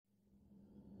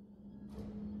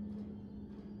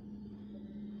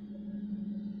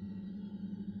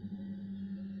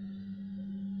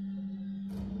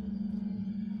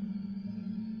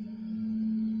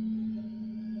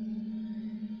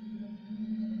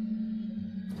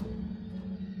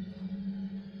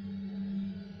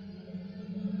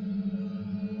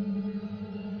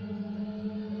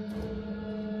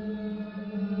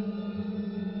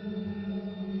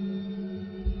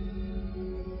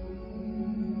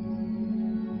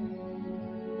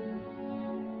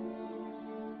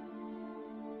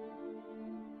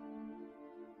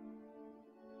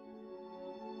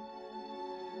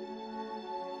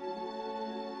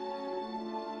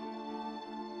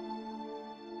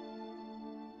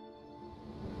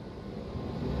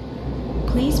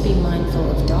Please be mindful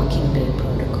of docking bay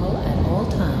protocol at all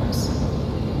times.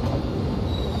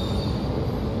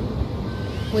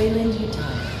 Wayland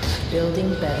Utah, building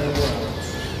better worlds.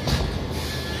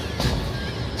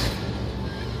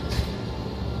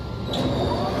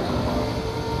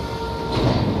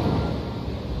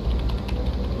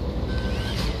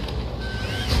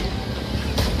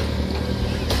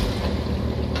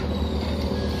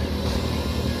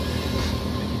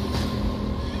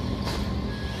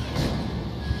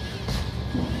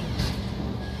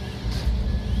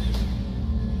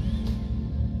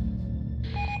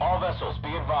 All vessels,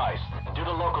 be advised. Due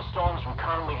to local storms, we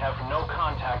currently have no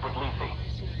contact with Lethe.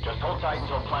 Just hold tight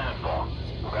until planetfall.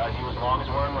 We'll guide you as long as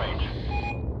we're in range.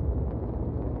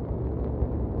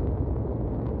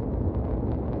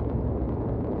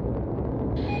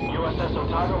 USS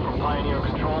Otago from Pioneer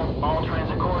Control. All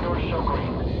transit corridors show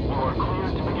green. You are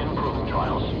cleared to begin proving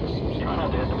trials. Try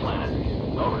not to hit the planet.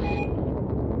 Over.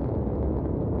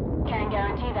 Can't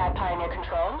guarantee that, Pioneer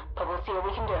Control, but we'll see what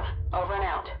we can do. Over and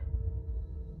out.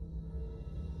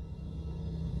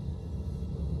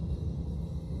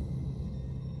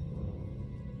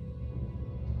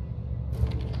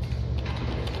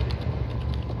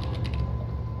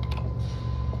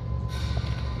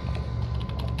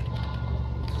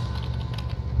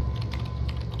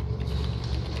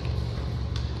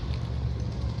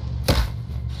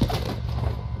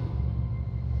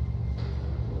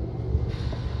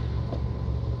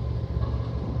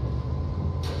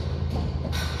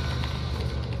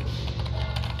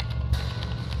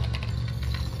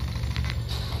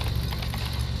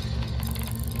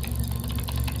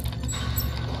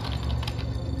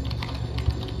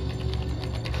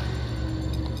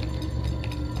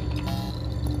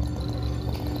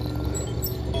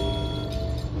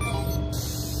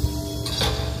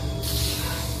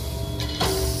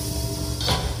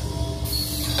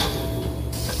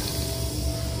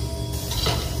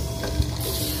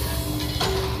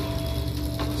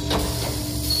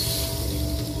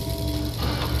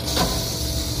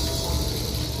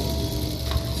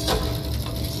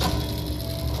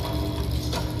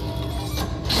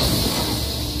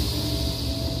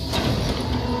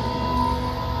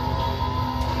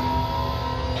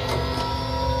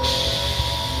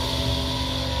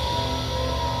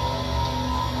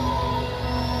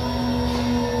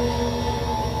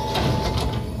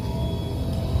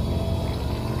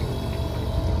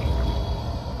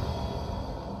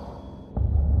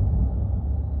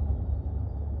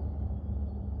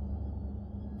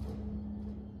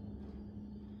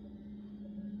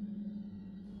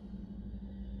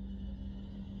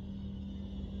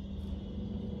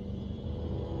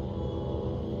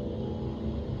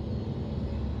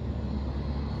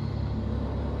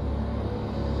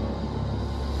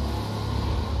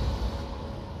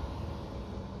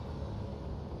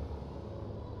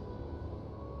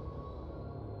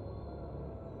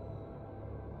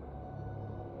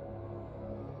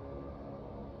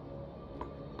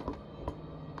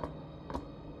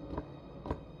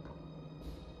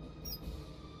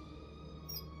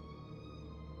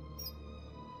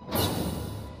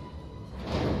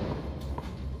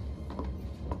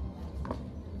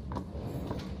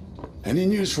 Any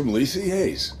news from Lethe,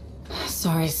 Hayes?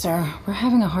 Sorry, sir. We're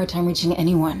having a hard time reaching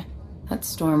anyone. That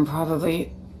storm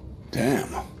probably...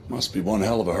 Damn. Must be one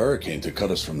hell of a hurricane to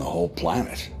cut us from the whole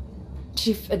planet.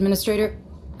 Chief Administrator,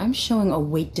 I'm showing a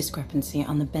weight discrepancy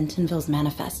on the Bentonville's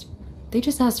manifest. They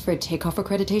just asked for a takeoff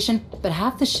accreditation, but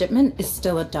half the shipment is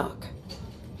still at dock.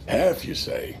 Half, you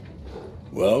say?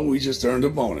 Well, we just earned a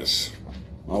bonus.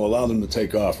 I'll allow them to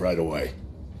take off right away.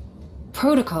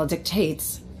 Protocol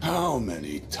dictates... How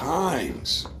many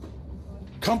times?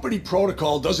 Company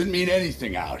protocol doesn't mean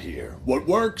anything out here. What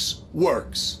works,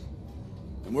 works.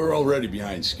 And we're already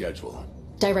behind schedule.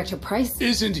 Director Price?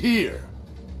 Isn't here.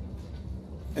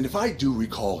 And if I do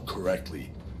recall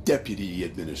correctly, Deputy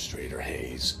Administrator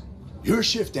Hayes, your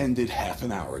shift ended half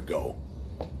an hour ago.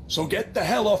 So get the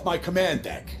hell off my command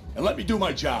deck and let me do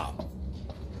my job.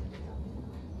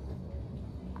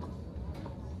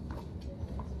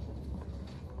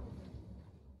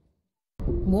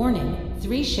 Warning,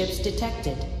 3 ships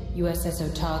detected. USS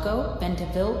Otago,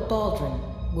 Bentonville, Baldwin.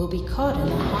 Will be caught in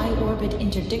the high orbit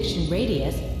interdiction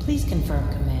radius. Please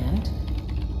confirm command.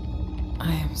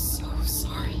 I am so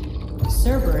sorry.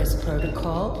 Cerberus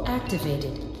protocol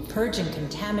activated. Purging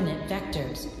contaminant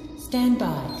vectors. Stand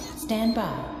by. Stand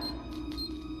by.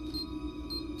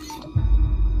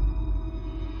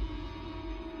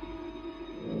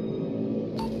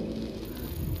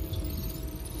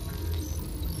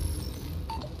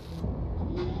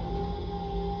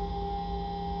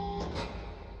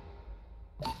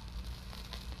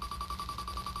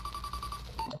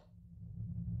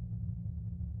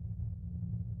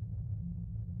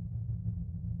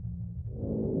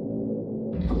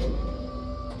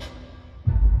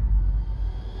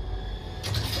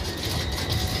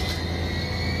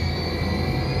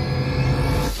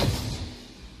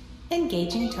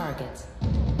 engaging targets.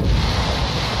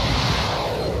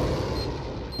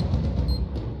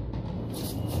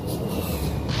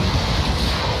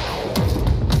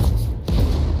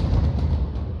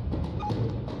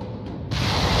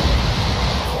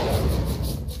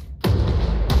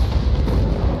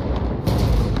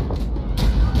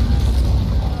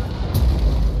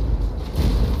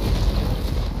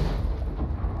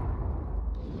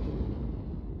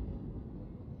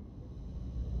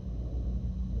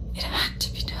 It had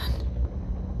to be done.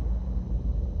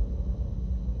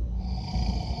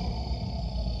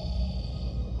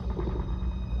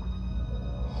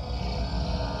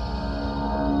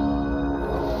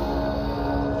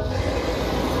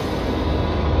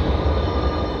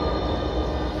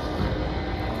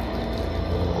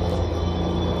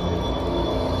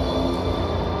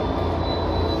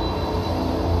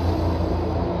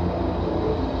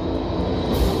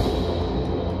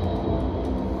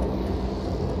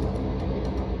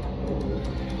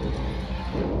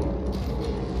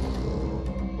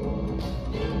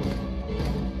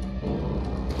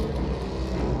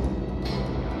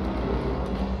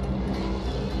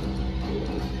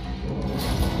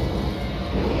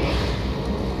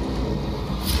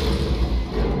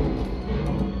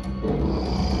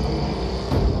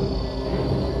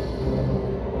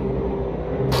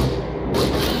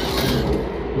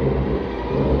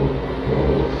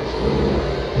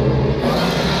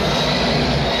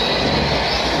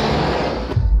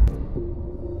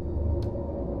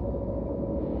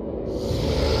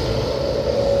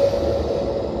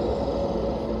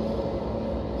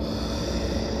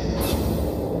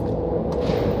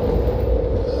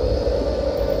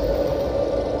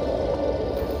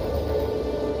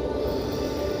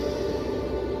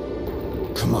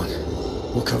 Come on,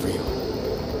 we'll cover you.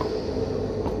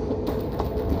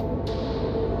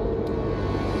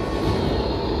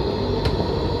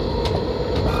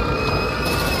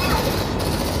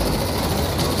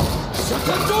 Shut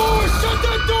the door! Shut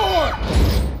the door!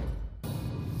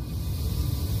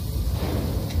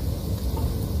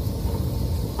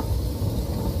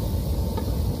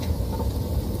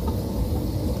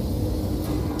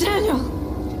 Daniel!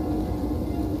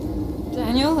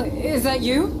 Daniel, is that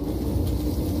you?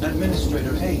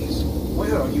 Administrator Hayes,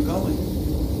 where are you going?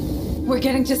 We're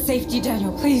getting to safety,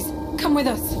 Daniel. Please, come with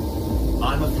us.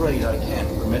 I'm afraid I can't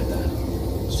permit that.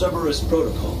 Cerberus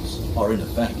protocols are in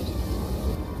effect.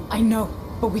 I know,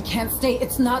 but we can't stay.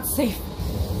 It's not safe.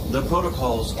 The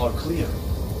protocols are clear.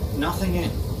 Nothing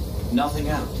in, nothing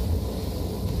out.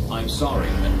 I'm sorry,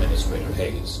 Administrator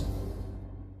Hayes.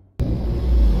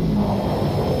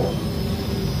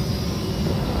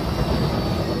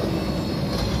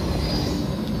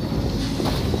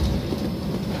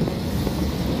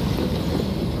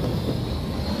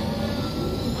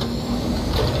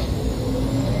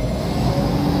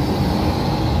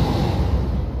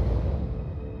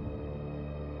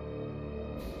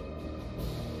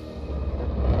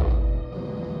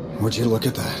 Would you look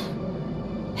at that?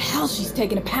 Hell, she's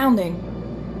taking a pounding.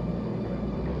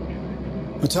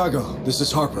 Otago, this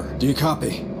is Harper. Do you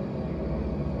copy?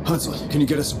 Hunslet, can you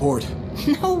get us aboard?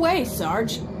 No way,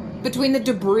 Sarge. Between the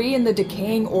debris and the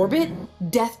decaying orbit,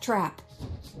 death trap.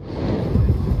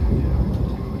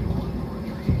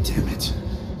 Damn it.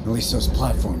 At least those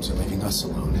platforms are leaving us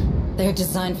alone. They're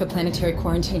designed for planetary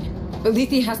quarantine, but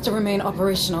Lethe has to remain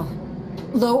operational.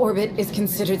 Low orbit is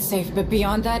considered safe, but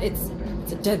beyond that, it's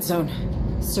a dead zone.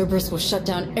 Cerberus will shut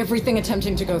down everything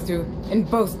attempting to go through, in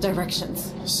both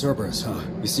directions. Cerberus, huh?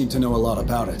 You seem to know a lot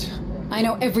about it. I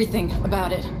know everything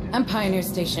about it. I'm Pioneer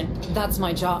Station. That's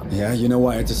my job. Yeah, you know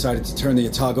why I decided to turn the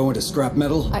Otago into scrap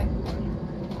metal?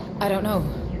 I don't know.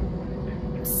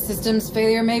 Systems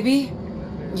failure, maybe?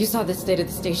 You saw the state of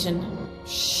the station.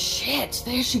 Shit,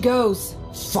 there she goes.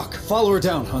 Fuck, follow her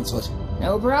down, Hunslet.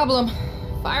 No problem.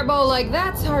 Fireball like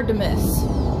that's hard to miss.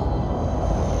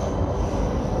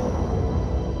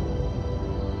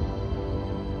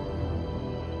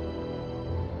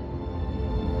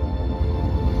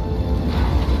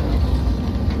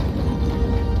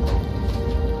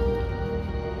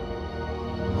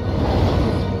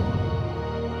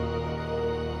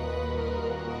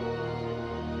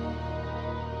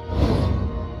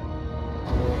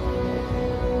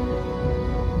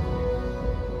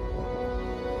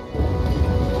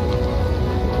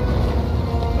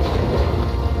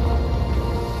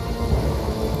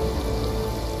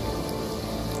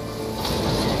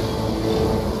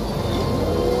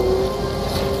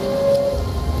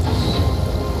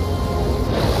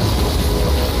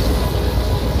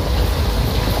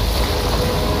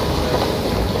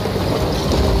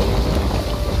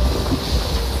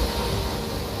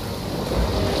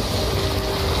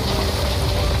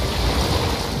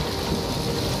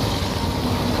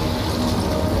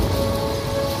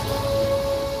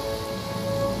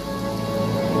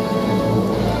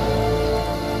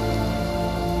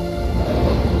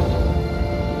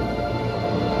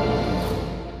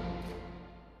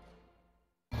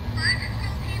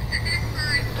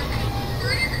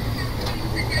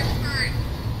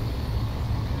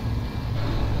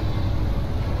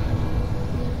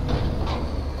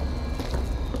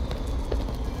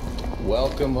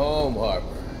 Welcome home, Harper.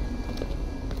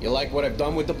 You like what I've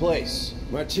done with the place?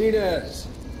 Martinez!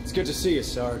 It's good to see you,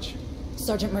 Sarge.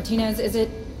 Sergeant Martinez,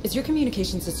 is your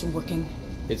communication system working?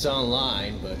 It's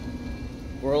online, but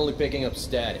we're only picking up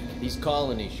static. These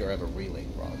colonies sure have a relay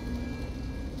problem.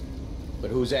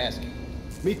 But who's asking?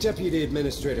 Meet Deputy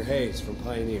Administrator Hayes from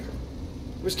Pioneer.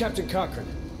 Where's Captain Cochran?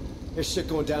 There's shit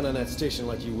going down on that station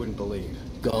like you wouldn't believe.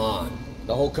 Gone.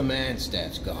 The whole command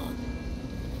staff's gone.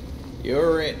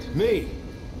 You're it. Me?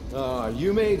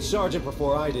 You made Sergeant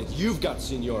before I did. You've got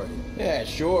seniority. Yeah,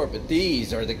 sure, but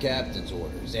these are the captain's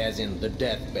orders, as in the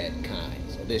deathbed kind.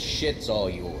 So this shit's all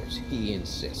yours. He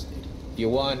insisted. If you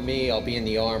want me, I'll be in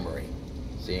the armory,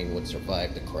 seeing what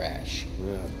survived the crash.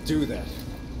 Yeah, do that.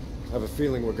 I have a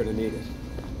feeling we're gonna need it.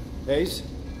 Hayes,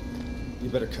 you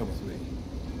better come with me.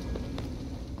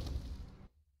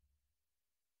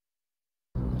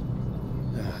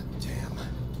 Ah, damn.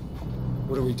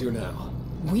 What do we do now?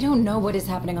 We don't know what is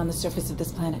happening on the surface of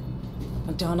this planet.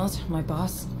 McDonald, my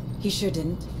boss, he sure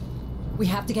didn't. We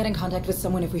have to get in contact with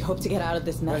someone if we hope to get out of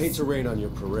this mess. I hate to rain on your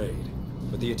parade,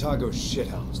 but the Otago's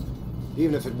shithoused.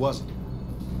 Even if it wasn't,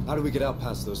 how do we get out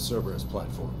past those Cerberus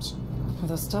platforms? Well,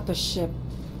 they'll stop a ship,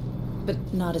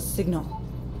 but not a signal.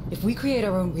 If we create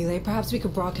our own relay, perhaps we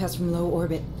could broadcast from low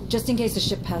orbit, just in case a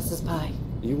ship passes by.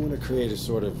 You want to create a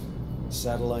sort of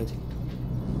satellite?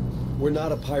 We're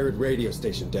not a pirate radio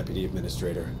station, Deputy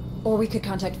Administrator. Or we could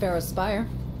contact Pharaoh's Spire.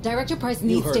 Director Price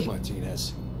needs You to... heard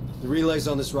Martinez. The relays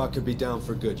on this rock could be down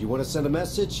for good. You want to send a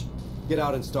message? Get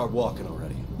out and start walking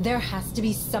already. There has to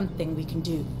be something we can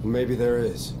do. Maybe there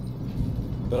is.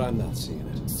 But I'm not seeing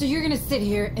it. So you're gonna sit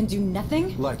here and do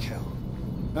nothing? Like hell.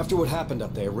 After what happened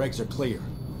up there, regs are clear.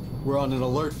 We're on an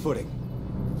alert footing.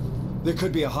 There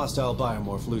could be a hostile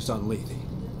biomorph loose on Lethe.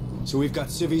 So we've got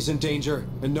civvies in danger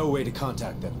and no way to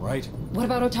contact them, right? What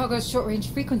about Otago's short-range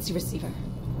frequency receiver?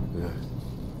 Yeah,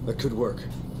 that could work.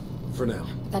 For now.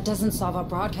 That doesn't solve our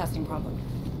broadcasting problem.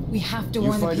 We have to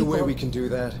warn the people. You find a way we can do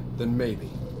that, then maybe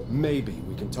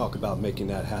we can talk about making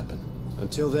that happen.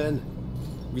 Until then,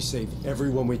 we save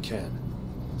everyone we can.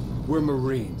 We're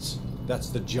Marines.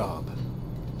 That's the job.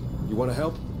 You want to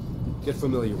help? Get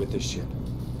familiar with this ship.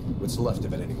 What's left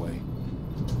of it, anyway.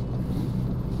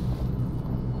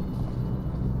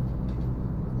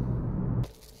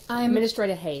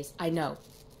 Administrator Hayes, I know.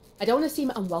 I don't want to seem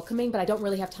unwelcoming, but I don't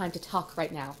really have time to talk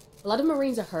right now. A lot of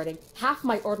Marines are hurting, half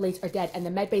my orderlies are dead, and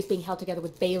the medbay's being held together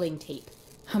with baling tape.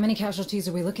 How many casualties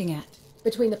are we looking at?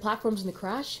 Between the platforms and the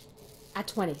crash? At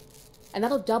 20. And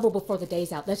that'll double before the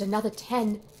day's out. There's another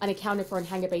 10 unaccounted for in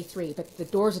Hangar Bay 3, but the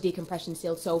doors are decompression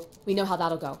sealed, so we know how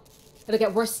that'll go. It'll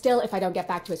get worse still if I don't get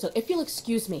back to it, so if you'll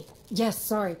excuse me. Yes,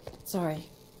 sorry.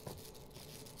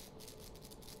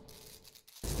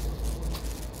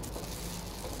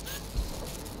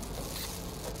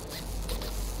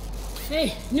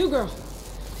 Hey, new girl.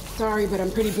 Sorry, but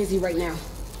I'm pretty busy right now.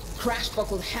 Crash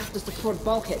buckled half the support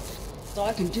bulkheads. That's all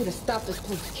I can do to stop this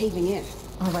place caving in.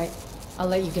 All right, I'll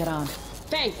let you get on.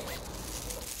 Thanks.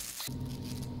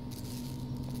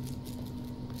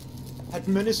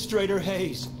 Administrator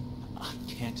Hayes, I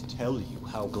can't tell you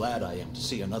how glad I am to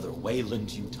see another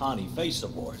Weyland-Yutani face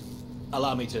aboard.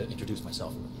 Allow me to introduce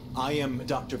myself. I am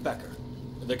Dr. Becker.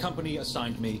 The company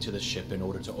assigned me to the ship in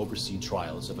order to oversee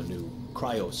trials of a new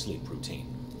cryo-sleep routine.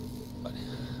 But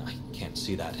I can't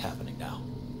see that happening now.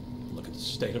 Look at the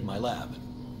state of my lab.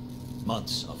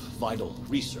 Months of vital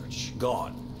research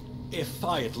gone. If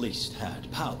I at least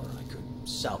had power, I could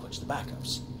salvage the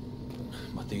backups.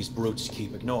 But these brutes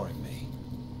keep ignoring me.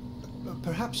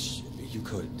 Perhaps you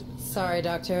could... Sorry,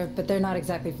 Doctor, but they're not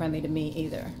exactly friendly to me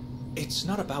either. It's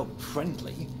not about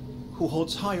friendly. Who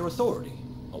holds higher authority?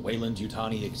 A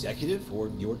Weyland-Yutani executive or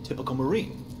your typical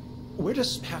Marine? Where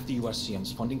does half the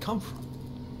USCM's funding come from?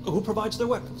 Who provides their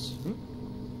weapons?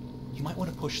 You might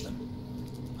want to push them.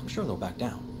 I'm sure they'll back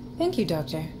down. Thank you,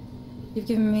 Doctor. You've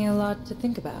given me a lot to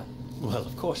think about. Well,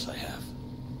 of course I have.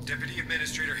 Deputy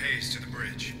Administrator Hayes to the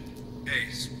bridge.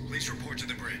 Hayes, please report to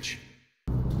the bridge.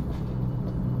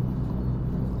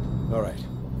 All right.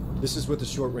 This is what the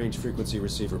short-range frequency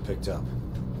receiver picked up.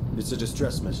 It's a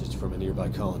distress message from a nearby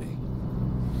colony.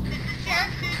 This is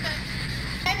Sheriff Susan.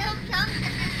 Red Hill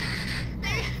Junction.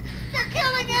 They're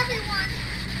killing everyone.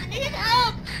 I need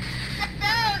help. The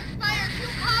Pharaoh's Spire 2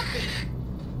 copy.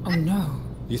 Oh no.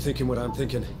 You thinking what I'm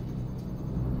thinking?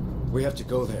 We have to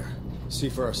go there. See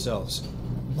for ourselves.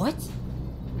 What?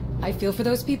 I feel for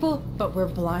those people, but we're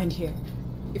blind here.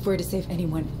 If we're to save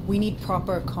anyone, we need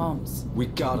proper comms. We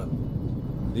got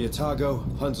them. The Otago,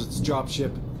 Hunslet's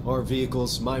dropship, our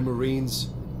vehicles, my Marines,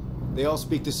 they all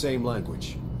speak the same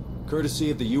language.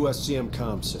 courtesy of the USCM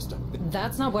comm system.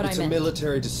 That's not what I meant. It's a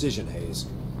military decision, Hayes,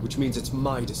 which means it's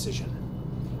my decision.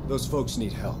 Those folks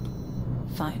need help.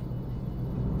 Fine.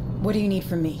 What do you need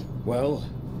from me? Well,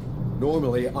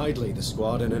 normally I'd lead the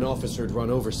squad and an officer'd run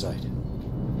oversight.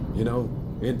 You know,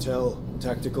 intel,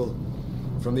 tactical,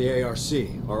 from the ARC,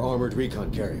 our armored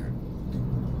recon carrier.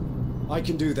 I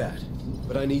can do that,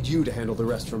 but I need you to handle the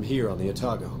rest from here on the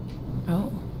Otago.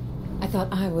 Oh. I thought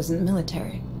I wasn't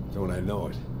military. Don't I know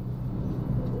it?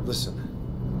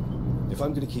 Listen, if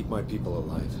I'm gonna keep my people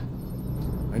alive,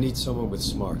 I need someone with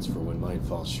smarts for when mine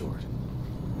falls short.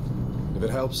 If it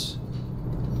helps,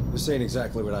 this ain't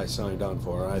exactly what I signed on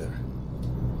for either.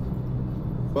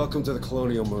 Welcome to the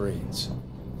Colonial Marines.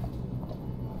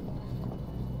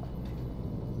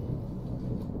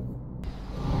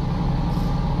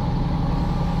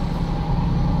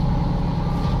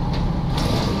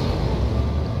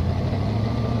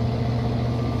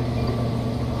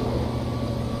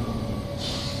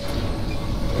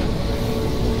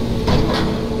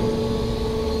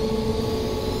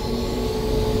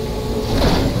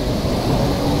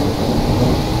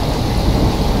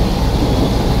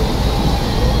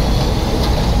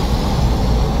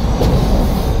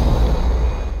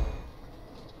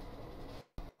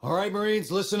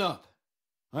 Marines, listen up.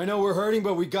 I know we're hurting,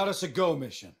 but we got us a go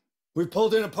mission. We've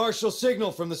pulled in a partial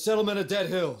signal from the settlement of Dead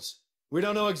Hills. We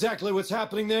don't know exactly what's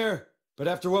happening there, but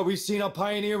after what we've seen on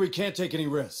Pioneer, we can't take any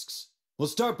risks. We'll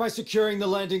start by securing the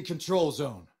landing control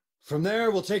zone. From there,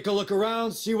 we'll take a look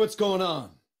around, see what's going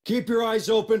on. Keep your eyes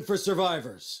open for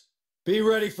survivors. Be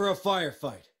ready for a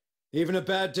firefight. Even a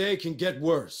bad day can get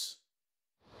worse.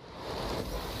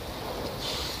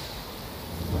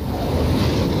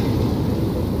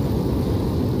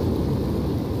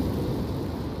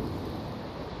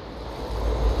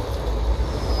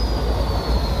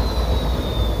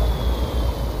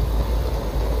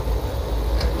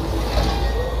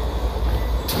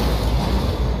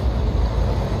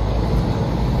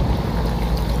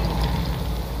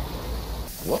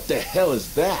 What the hell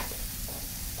is that?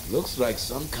 Looks like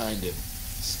some kind of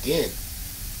skin.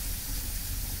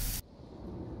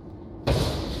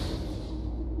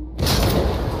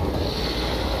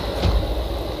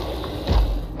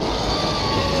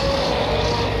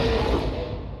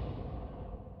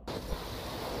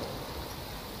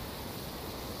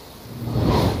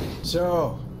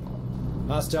 So,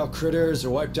 hostile critters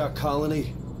or wiped out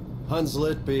colony?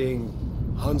 Hunslet being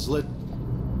Hunslet?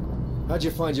 How'd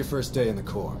you find your first day in the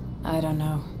Corps? I don't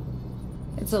know.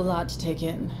 It's a lot to take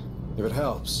in. If it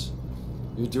helps,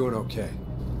 you're doing okay.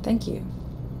 Thank you.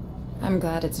 I'm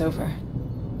glad it's over.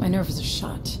 My nerves are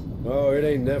shot. Oh, it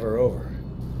ain't never over.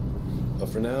 But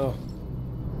for now,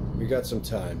 we got some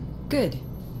time. Good.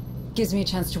 Gives me a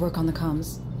chance to work on the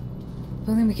comms. If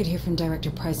only we could hear from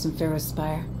Director Price in Pharaoh's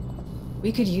Spire.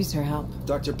 We could use her help.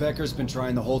 Dr. Becker's been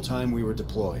trying the whole time we were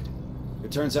deployed.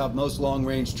 It turns out most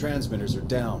long-range transmitters are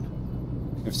down.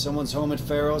 If someone's home at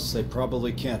Pharos, they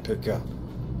probably can't pick up.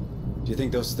 Do you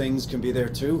think those things can be there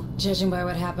too? Judging by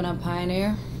what happened on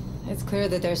Pioneer, it's clear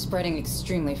that they're spreading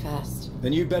extremely fast.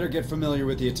 Then you'd better get familiar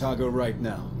with the Otago right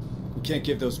now. We can't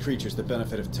give those creatures the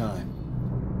benefit of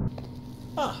time.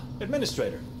 Ah,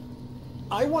 Administrator.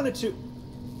 I wanted to...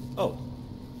 Oh.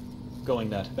 Going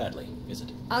that badly, is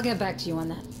it? I'll get back to you on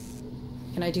that.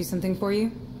 Can I do something for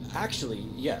you? Actually,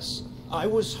 yes. I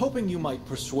was hoping you might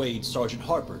persuade Sergeant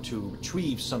Harper to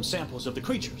retrieve some samples of the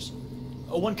creatures.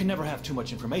 One can never have too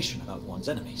much information about one's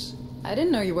enemies. I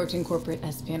didn't know you worked in corporate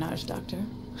espionage, Doctor.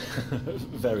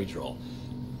 Very droll.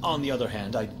 On the other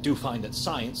hand, I do find that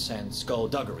science and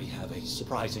skullduggery have a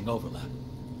surprising overlap.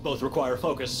 Both require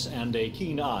focus and a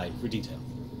keen eye for detail.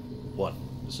 One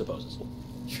supposes.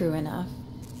 True enough.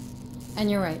 And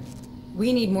you're right.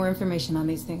 We need more information on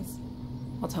these things.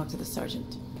 I'll talk to the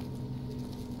Sergeant.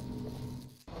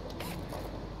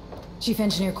 Chief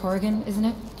Engineer Corrigan, isn't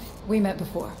it? We met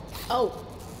before. Oh,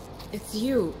 it's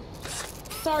you.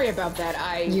 Sorry about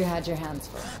that, You had your hands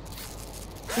full.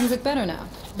 Things look better now.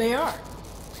 They are.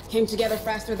 Came together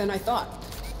faster than I thought.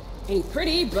 Ain't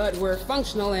pretty, but we're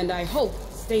functional and I hope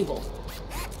stable.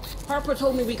 Harper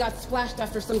told me we got splashed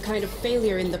after some kind of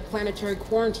failure in the planetary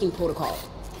quarantine protocol.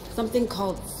 Something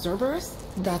called Cerberus?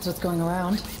 That's what's going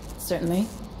around. Certainly.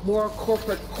 More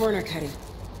corporate corner cutting.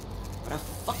 What a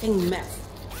fucking mess.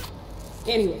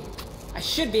 Anyway, I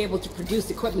should be able to produce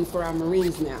equipment for our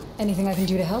Marines now. Anything I can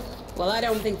do to help? Well, I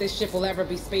don't think this ship will ever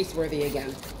be space-worthy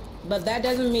again. But that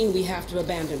doesn't mean we have to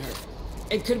abandon her.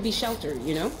 It could be shelter,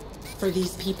 you know? For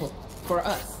these people. For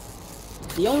us.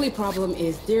 The only problem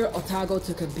is dear Otago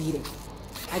took a beating.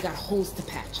 I got holes to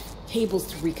patch, cables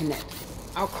to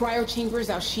reconnect. Our cryo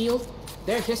chambers, our shield,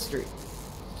 they're history.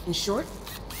 In short,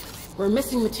 we're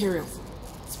missing materials.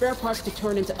 Spare parts to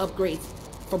turn into upgrades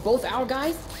for both our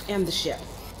guys and the ship.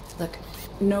 Look,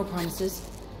 no promises,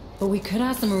 but we could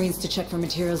ask the Marines to check for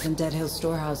materials in Dead Hill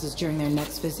storehouses during their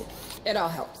next visit. It all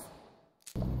helps.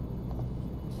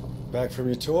 Back from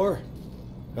your tour?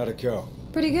 How'd it go?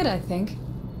 Pretty good, I think.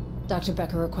 Dr.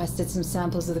 Becker requested some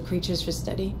samples of the creatures for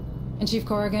study, and Chief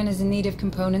Corrigan is in need of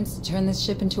components to turn this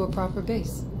ship into a proper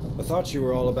base. I thought you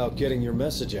were all about getting your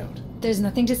message out. There's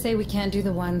nothing to say we can't do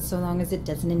the one so long as it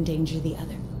doesn't endanger the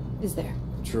other, is there?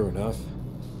 True enough.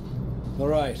 All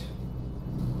right.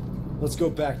 Let's go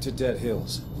back to Dead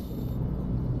Hills.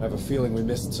 I have a feeling we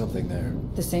missed something there.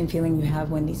 The same feeling you have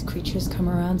when these creatures come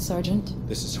around, Sergeant?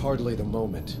 This is hardly the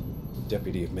moment,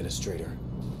 Deputy Administrator.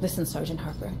 Listen, Sergeant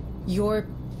Harper. Your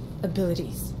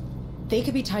abilities, they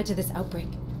could be tied to this outbreak.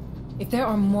 If there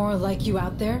are more like you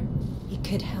out there, it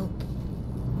could help.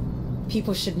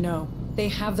 People should know. They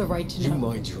have the right to know. You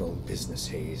mind your own business,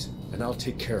 Hayes, and I'll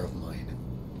take care of mine.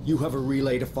 You have a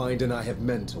relay to find and I have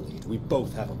men to lead. We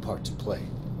both have a part to play.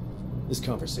 This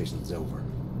conversation's over.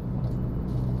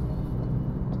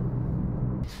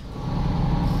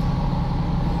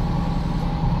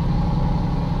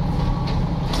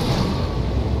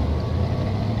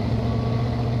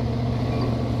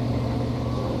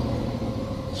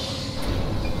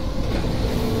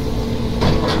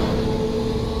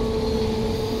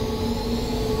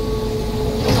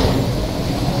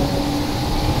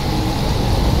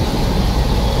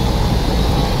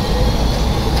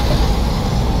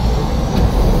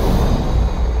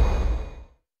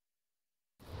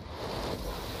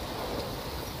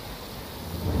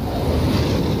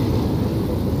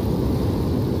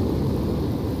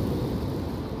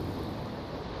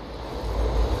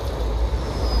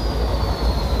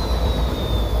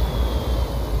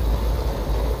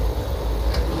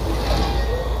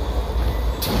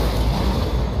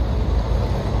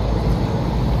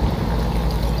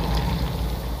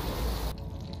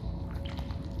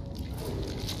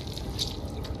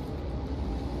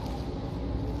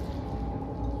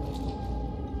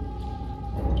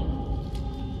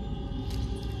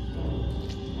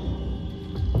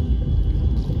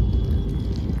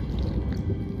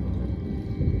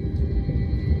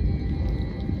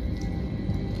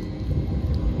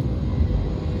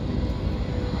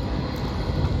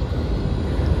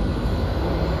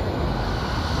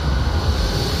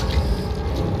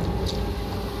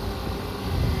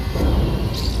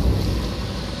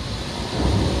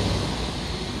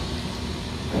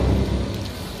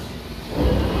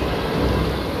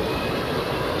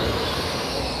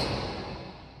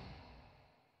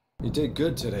 You did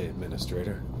good today,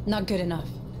 Administrator. Not good enough.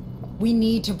 We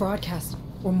need to broadcast,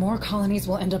 or more colonies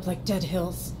will end up like Dead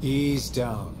Hills. Ease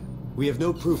down. We have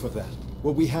no proof of that.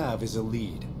 What we have is a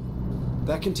lead.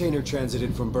 That container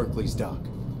transited from Berkeley's dock.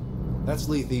 That's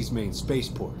Lethe's main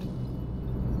spaceport.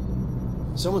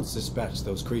 Someone's dispatched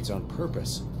those crates on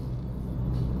purpose.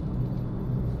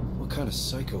 What kind of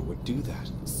psycho would do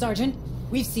that? Sergeant,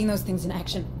 we've seen those things in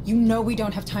action. You know we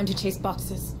don't have time to chase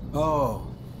boxes. Oh,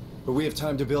 but we have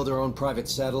time to build our own private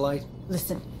satellite?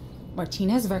 Listen,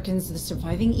 Martinez reckons the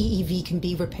surviving EEV can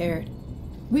be repaired.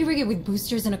 We rig it with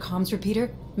boosters and a comms repeater,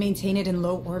 maintain it in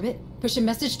low orbit, push a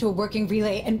message to a working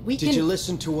relay, and we can— Did you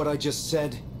listen to what I just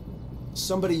said?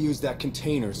 Somebody used that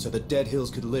container so the Dead Hills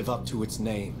could live up to its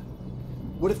name.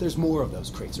 What if there's more of those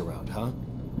crates around, huh?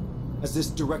 As this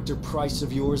Director Price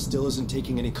of yours still isn't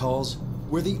taking any calls,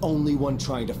 we're the only one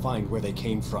trying to find where they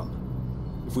came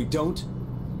from. If we don't,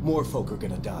 more folk are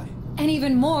gonna die. And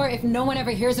even more if no one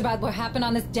ever hears about what happened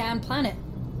on this damn planet.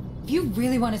 If you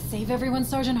really want to save everyone,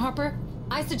 Sergeant Harper,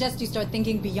 I suggest you start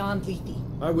thinking beyond Lethe.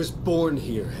 I was born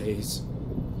here, Hayes.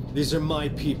 These are my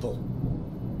people.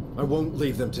 I won't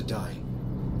leave them to die.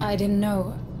 I didn't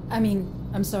know.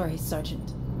 I'm sorry,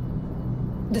 Sergeant.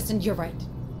 Listen, you're right.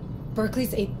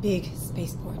 Berkeley's a big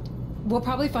spaceport. We'll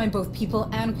probably find both people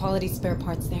and quality spare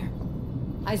parts there.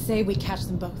 I say we catch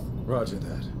them both. Roger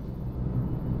that.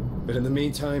 But in the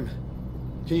meantime,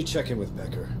 can you check in with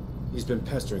Becker? He's been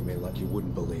pestering me like you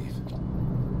wouldn't believe.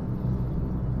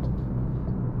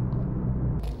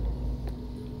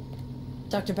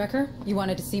 Dr. Becker, you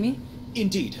wanted to see me?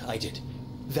 Indeed, I did.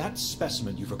 That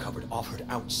specimen you've recovered offered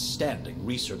outstanding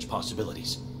research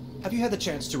possibilities. Have you had the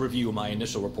chance to review my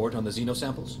initial report on the xeno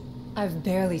samples? I've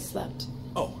barely slept.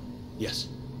 Oh, yes.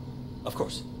 Of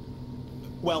course.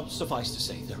 Well, suffice to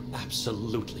say, they're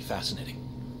absolutely fascinating.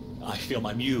 I feel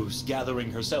my muse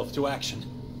gathering herself to action.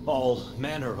 All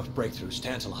manner of breakthroughs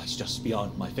tantalize just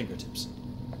beyond my fingertips.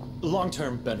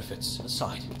 Long-term benefits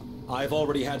aside, I've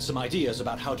already had some ideas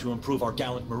about how to improve our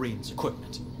gallant Marines'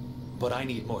 equipment. But I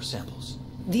need more samples.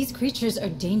 These creatures are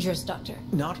dangerous, Doctor.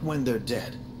 Not when they're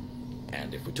dead.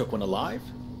 And if we took one alive?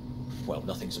 Well,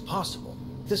 nothing's impossible.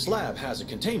 This lab has a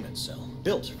containment cell,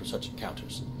 built for such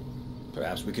encounters.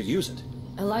 Perhaps we could use it.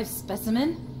 A live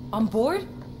specimen? On board?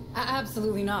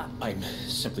 Absolutely not. I'm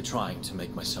simply trying to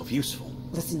make myself useful.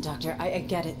 Listen, Doctor, I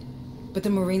get it. But the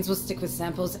Marines will stick with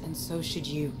samples, and so should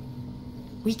you.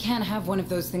 We can't have one of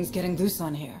those things getting loose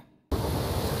on here.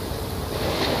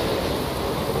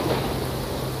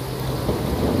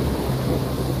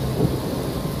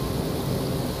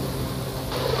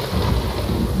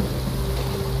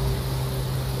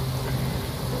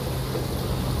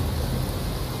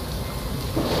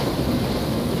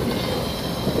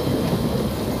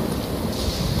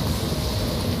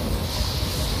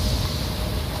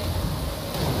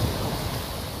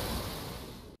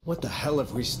 What the hell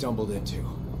have we stumbled into?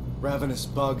 Ravenous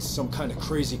bugs, some kind of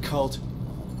crazy cult?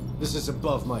 This is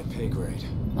above my pay grade.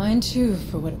 Mine too,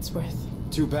 for what it's worth.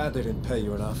 Too bad they didn't pay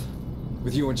you enough.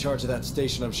 With you in charge of that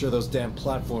station, I'm sure those damn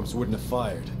platforms wouldn't have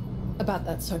fired. About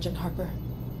that, Sergeant Harper.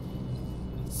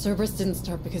 Cerberus didn't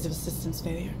start because of a systems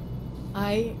failure.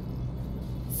 I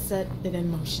set it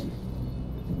in motion.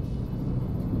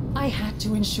 I had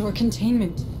to ensure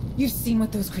containment. You've seen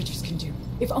what those creatures can do.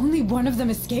 If only one of them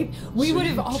escaped, we would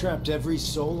have all— trapped every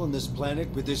soul on this planet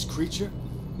with this creature?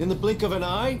 In the blink of an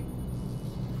eye?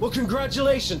 Well,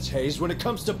 congratulations, Hayes. When it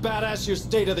comes to badass, you're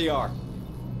state-of-the-art.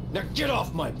 Now get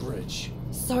off my bridge.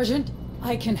 Sergeant,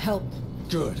 I can help.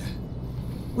 Good.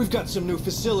 We've got some new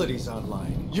facilities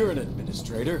online. You're an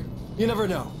administrator. You never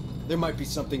know. There might be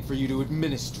something for you to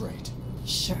administrate.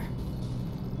 Sure.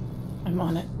 I'm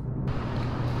on it.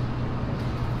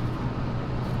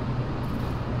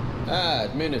 Ah,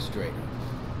 Administrator.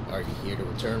 Are you here to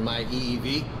return my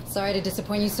EEV? Sorry to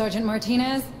disappoint you, Sergeant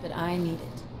Martinez, but I need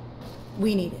it.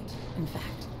 We need it, in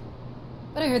fact.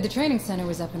 But I heard the training center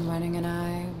was up and running, and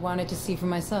I wanted to see for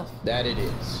myself. That it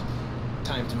is.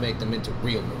 Time to make them into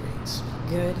real Marines.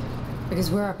 Good, because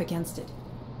we're up against it.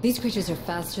 These creatures are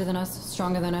faster than us,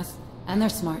 stronger than us, and they're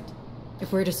smart.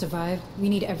 If we're to survive, we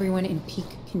need everyone in peak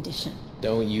condition.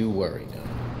 Don't you worry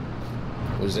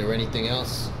now. Was there anything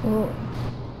else? Well,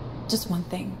 just one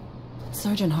thing.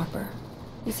 Sergeant Harper.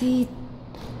 Is he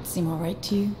seem all right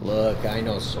to you? Look, I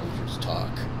know soldiers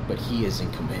talk, but he is in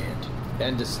command.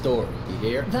 End of story, you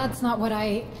hear? That's not what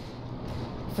I...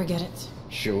 Forget it.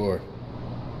 Sure.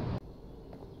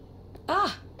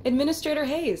 Ah, Administrator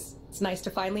Hayes. It's nice to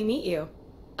finally meet you.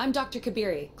 I'm Dr.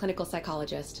 Kabiri, clinical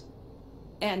psychologist.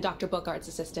 And Dr. Bookard's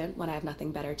assistant when I have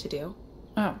nothing better to do.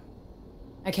 Oh.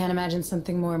 I can't imagine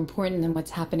something more important than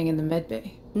what's happening in the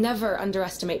medbay. Never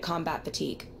underestimate combat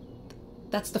fatigue.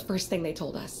 That's the first thing they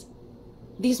told us.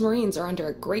 These Marines are under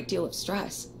a great deal of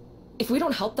stress. If we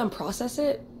don't help them process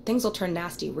it, things will turn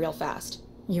nasty real fast.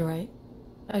 You're right.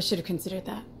 I should have considered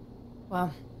that.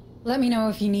 Well, let me know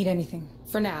if you need anything.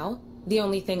 For now, the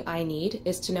only thing I need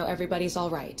is to know everybody's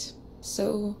all right.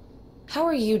 So, how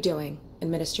are you doing,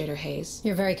 Administrator Hayes?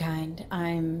 You're very kind.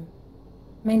 I'm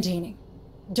maintaining.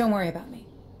 Don't worry about me.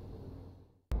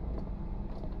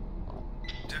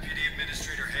 Deputy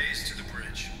Administrator Hayes to the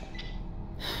bridge.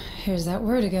 Here's that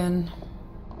word again.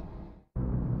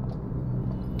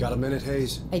 Got a minute,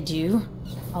 Hayes? I do.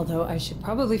 Although I should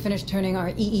probably finish turning our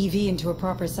EEV into a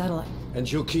proper satellite.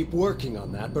 And you'll keep working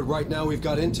on that, but right now we've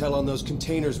got intel on those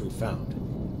containers we found.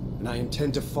 And I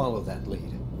intend to follow that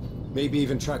lead. Maybe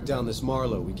even track down this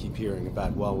Marlowe we keep hearing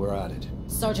about while we're at it.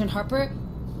 Sergeant Harper,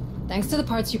 thanks to the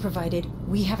parts you provided,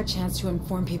 we have a chance to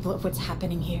inform people of what's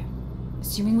happening here.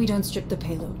 Assuming we don't strip the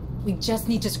payload, we just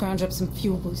need to scrounge up some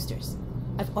fuel boosters.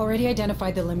 I've already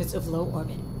identified the limits of low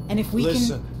orbit, and if we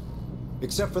Listen,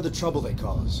 except for the trouble they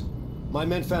cause, my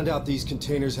men found out these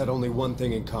containers had only one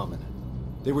thing in common.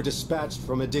 They were dispatched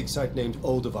from a dig site named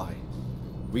Olduvai.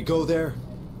 We go there,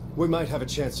 we might have a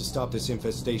chance to stop this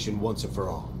infestation once and for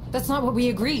all. That's not what we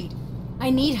agreed. I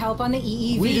need help on the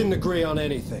EEV. We didn't agree on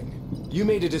anything. You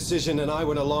made a decision and I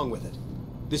went along with it.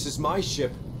 This is my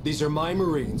ship, these are my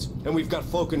Marines, and we've got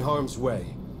folk in harm's way.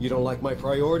 You don't like my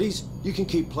priorities? You can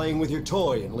keep playing with your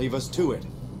toy and leave us to it.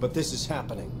 But this is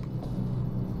happening.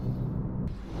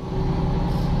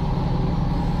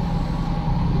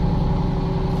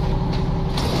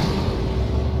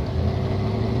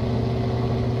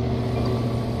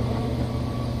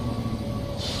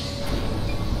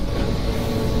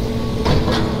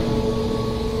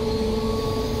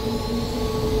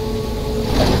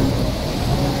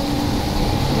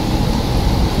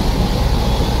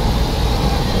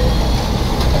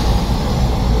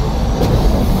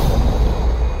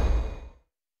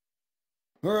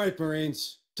 All right,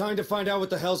 Marines. Time to find out what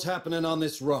the hell's happening on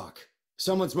this rock.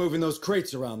 Someone's moving those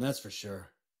crates around, that's for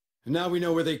sure. And now we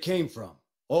know where they came from.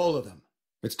 All of them.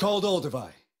 It's called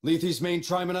Olduvai, Lethe's main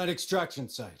trimonite extraction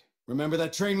site. Remember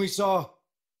that train we saw?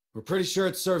 We're pretty sure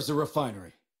it serves a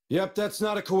refinery. Yep, that's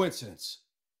not a coincidence.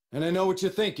 And I know what you're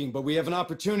thinking, but we have an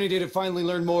opportunity to finally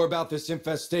learn more about this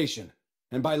infestation.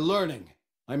 And by learning,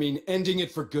 I mean ending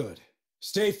it for good.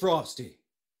 Stay frosty.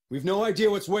 We've no idea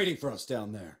what's waiting for us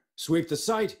down there. Sweep the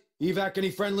site, evac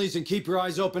any friendlies, and keep your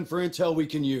eyes open for intel we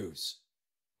can use.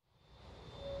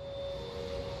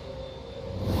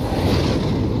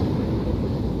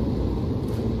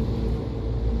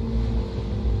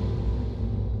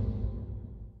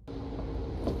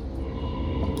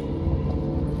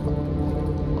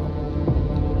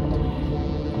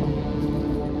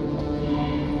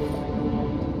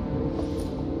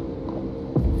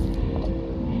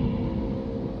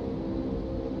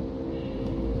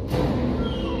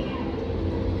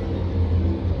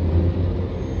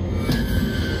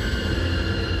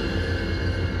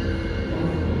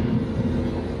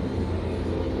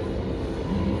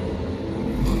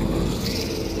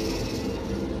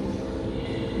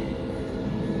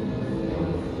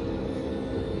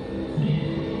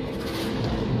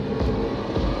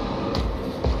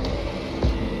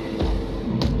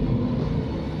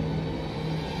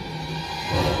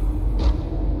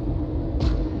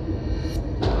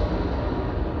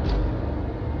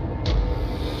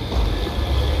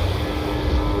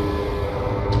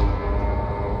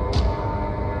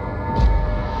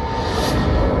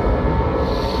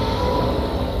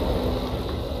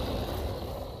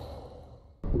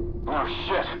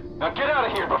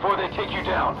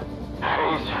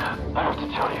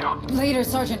 Later,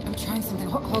 Sergeant. I'm trying something.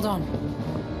 Hold on.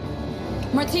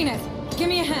 Martinez, give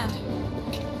me a hand.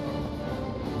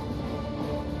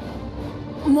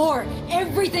 More.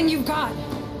 Everything you've got.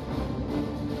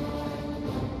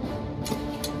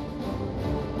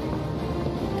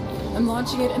 I'm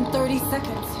launching it in 30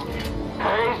 seconds.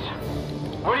 Hayes?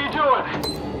 What are you doing?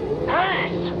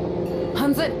 Hayes!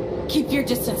 Hunzit, keep your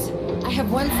distance. I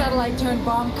have one satellite-turned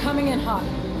bomb coming in hot.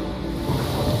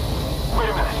 Wait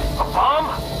a minute. A bomb?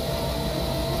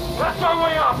 That's our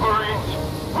way out, Marines!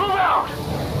 Move out!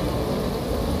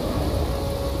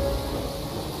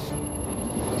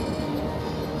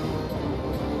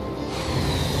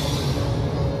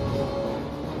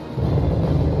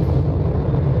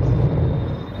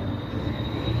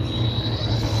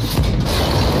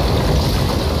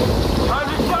 Time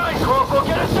to shine, Corporal!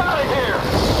 Get us out of here!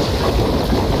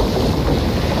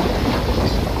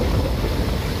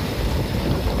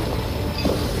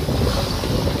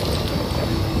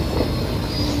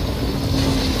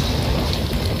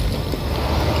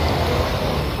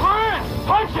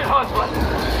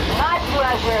 My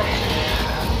pleasure.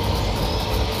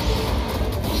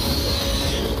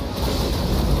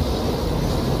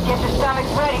 Get your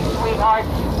stomachs ready, sweetheart.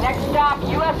 Next stop,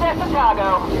 USS Otago.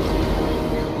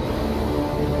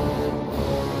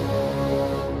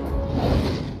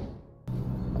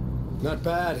 Not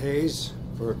bad, Hayes,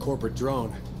 for a corporate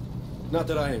drone. Not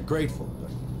that I ain't grateful,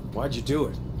 but why'd you do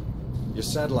it? Your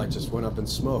satellite just went up in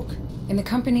smoke. In the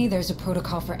company, there's a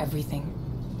protocol for everything.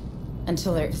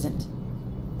 Until there isn't.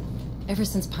 Ever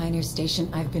since Pioneer Station,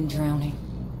 I've been drowning.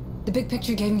 The big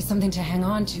picture gave me something to hang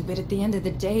on to, but at the end of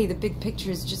the day, the big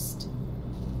picture is just...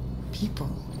 people.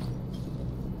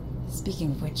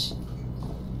 Speaking of which,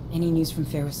 any news from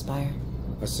Pharaoh Spire?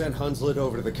 I sent Hunslet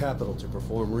over to the capital to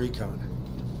perform recon.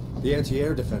 The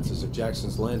anti-air defenses of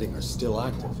Jackson's Landing are still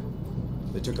active.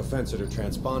 They took offense at her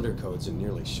transponder codes and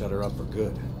nearly shut her up for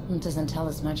good. It doesn't tell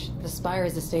us much. The Spire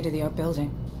is a state-of-the-art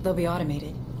building. They'll be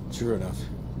automated. Sure enough.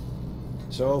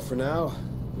 So, for now,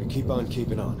 we keep on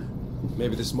keeping on.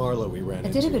 Maybe this Marlowe we ran into...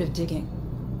 I did a bit of digging.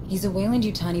 He's a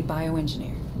Weyland-Yutani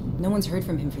bioengineer. No one's heard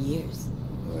from him for years.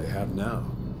 Well, they have now.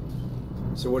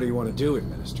 So what do you want to do,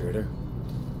 Administrator?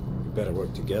 We better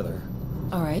work together.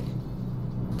 All right.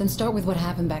 Then start with what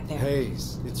happened back there.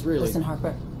 Hayes, it's really... Listen,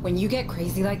 Harper, when you get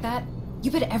crazy like that, you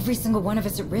put every single one of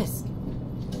us at risk.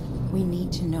 We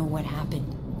need to know what happened.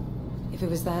 If it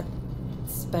was that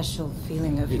special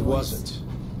feeling of yours... It wasn't.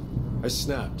 I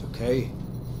snapped, okay?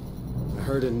 I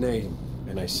heard a name,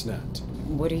 and I snapped.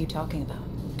 What are you talking about?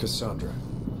 Cassandra.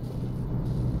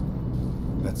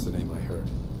 That's the name I heard.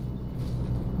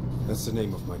 That's the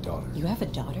name of my daughter. You have a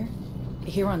daughter?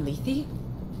 Here on Lethe?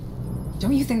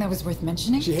 Don't you think that was worth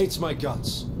mentioning? She hates my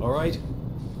guts, all right?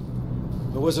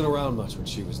 I wasn't around much when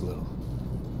she was little.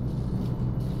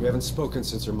 We haven't spoken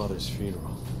since her mother's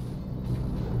funeral.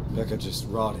 Becca just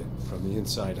rotted from the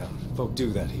inside out. Folk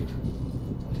do that here.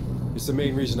 It's the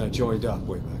main reason I joined up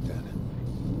way back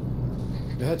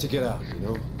then. I had to get out, you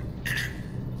know?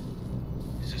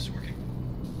 Is this working?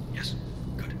 Yes.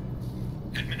 Good.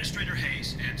 Admin Administrator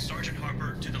Hayes and Sergeant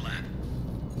Harper to the lab.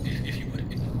 If you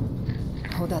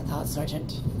would. Hold that thought,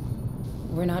 Sergeant.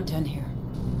 We're not done here.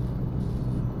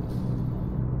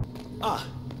 Ah,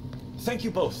 thank you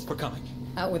both for coming.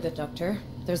 Out with it, Doctor.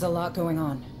 There's a lot going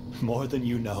on. More than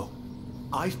you know.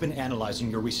 I've been analyzing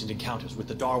your recent encounters with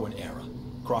the Darwin era,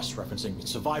 cross-referencing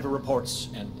survivor reports,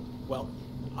 and, well,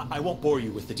 I won't bore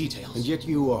you with the details. And yet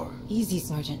you are. Easy,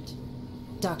 Sergeant.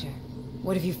 Doctor,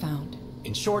 what have you found?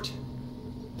 In short,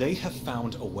 they have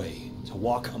found a way to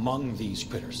walk among these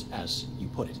critters, as you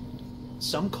put it.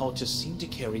 Some cultists seem to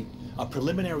carry a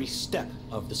preliminary step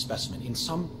of the specimen in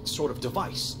some sort of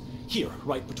device, here,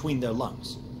 right between their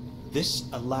lungs. This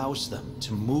allows them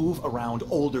to move around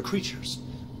older creatures,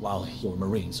 while your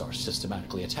Marines are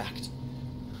systematically attacked.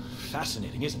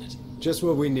 Fascinating, isn't it? Just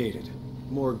what we needed.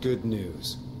 More good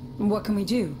news. What can we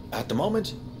do? At the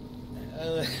moment,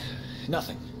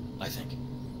 nothing, I think.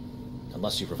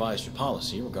 Unless you've revised your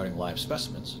policy regarding live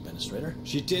specimens, Administrator.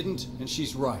 She didn't, and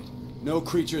she's right. No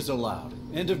creatures allowed.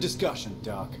 End of discussion,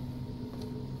 Doc.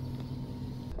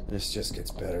 This just gets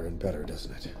better and better,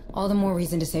 doesn't it? All the more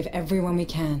reason to save everyone we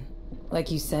can. Like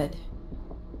you said.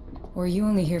 Or are you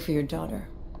only here for your daughter?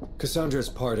 Cassandra's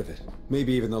part of it.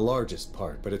 Maybe even the largest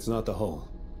part, but it's not the whole.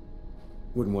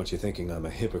 Wouldn't want you thinking I'm a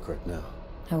hypocrite now.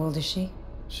 How old is she?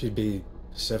 She'd be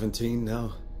 17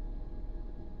 now.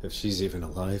 If she's even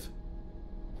alive.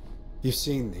 You've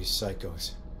seen these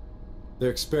psychos.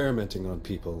 They're experimenting on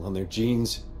people, on their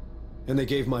genes, and they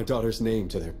gave my daughter's name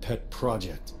to their pet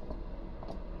project.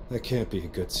 That can't be a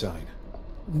good sign.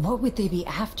 What would they be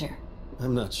after?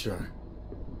 I'm not sure.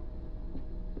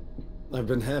 I've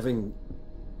been having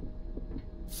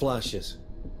flashes.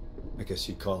 I guess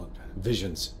you'd call it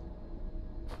visions.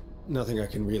 Nothing I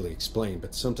can really explain,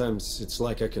 but sometimes it's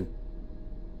like I can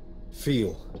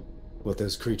feel what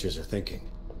those creatures are thinking.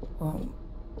 Well,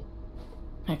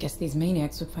 I guess these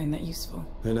maniacs would find that useful.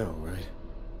 I know, right?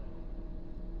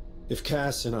 If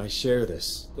Cass and I share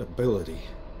this ability,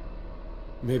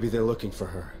 maybe they're looking for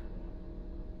her.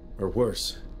 Or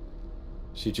worse,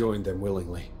 she joined them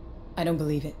willingly. I don't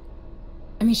believe it.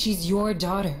 I mean, she's your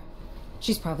daughter.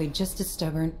 She's probably just as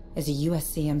stubborn as a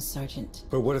USCM sergeant.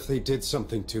 But what if they did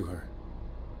something to her?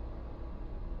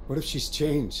 What if she's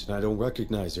changed and I don't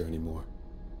recognize her anymore?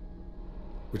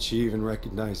 Would she even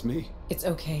recognize me? It's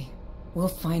okay. We'll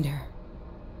find her.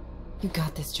 You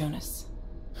got this, Jonas.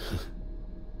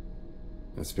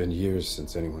 It's been years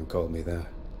since anyone called me that.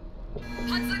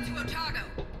 Hudson to Otago.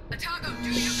 Otago,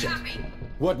 do you copy?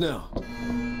 What now?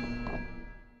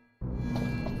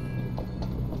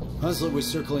 Hunslet was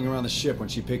circling around the ship when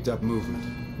she picked up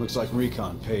movement. Looks like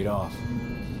recon paid off.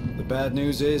 The bad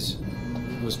news is,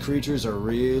 those creatures are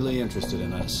really interested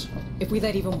in us. If we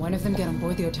let even one of them get on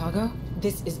board the Otago,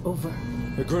 this is over.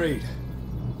 Agreed.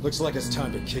 Looks like it's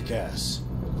time to kick ass.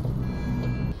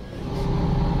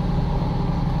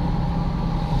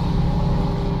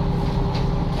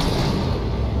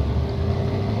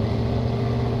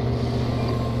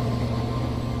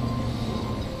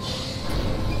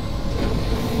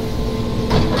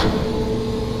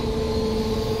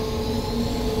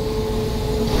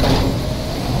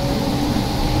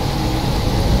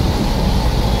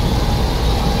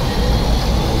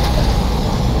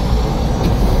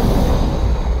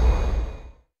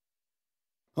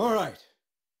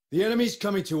 The enemy's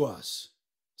coming to us,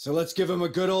 so let's give him a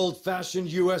good old-fashioned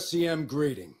USCM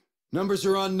greeting. Numbers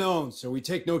are unknown, so we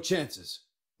take no chances.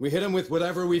 We hit him with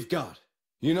whatever we've got.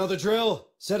 You know the drill?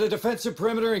 Set a defensive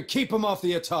perimeter and keep him off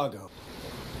the Otago.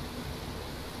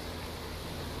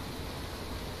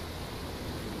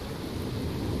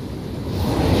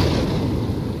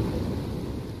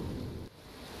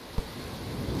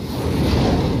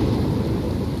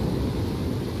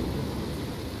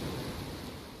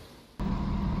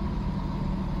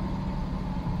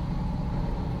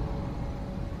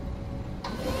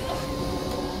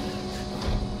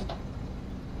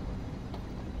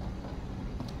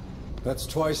 That's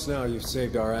twice now you've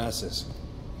saved our asses.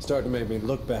 Starting to make me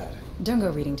look bad. Don't go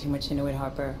reading too much into it,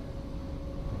 Harper.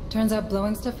 Turns out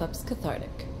blowing stuff up's cathartic.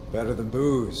 Better than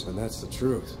booze, and that's the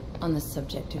truth. On the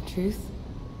subject of truth,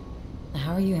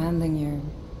 how are you handling your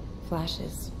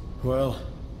flashes? Well,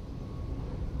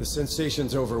 the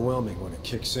sensation's overwhelming when it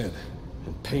kicks in,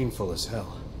 and painful as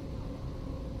hell.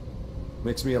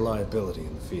 Makes me a liability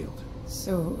in the field.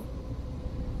 So,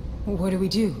 what do we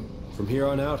do? From here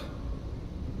on out,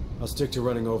 I'll stick to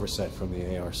running oversight from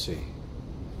the ARC.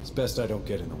 It's best I don't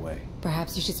get in the way.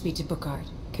 Perhaps you should speak to Bookard,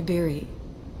 Kabiri,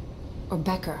 or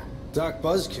Becker. Doc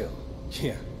Buzzkill?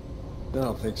 Yeah, I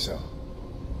don't think so.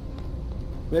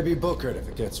 Maybe Bookard if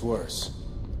it gets worse.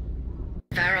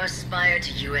 Pharaoh Spire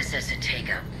to USS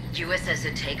Otago. USS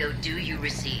Otago, do you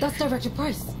receive? That's Director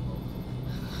Price.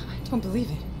 I don't believe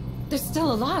it. They're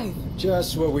still alive.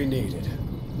 Just what we needed.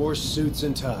 More suits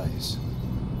and ties.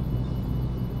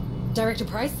 Director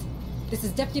Price, this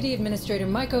is Deputy Administrator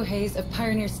Myko Hayes of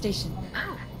Pioneer Station.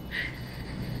 Oh.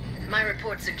 My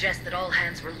report suggests that all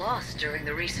hands were lost during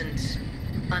the recent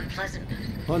unpleasantness.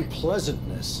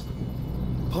 Unpleasantness?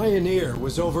 Pioneer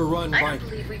was overrun by... I don't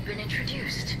believe we've been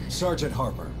introduced. Sergeant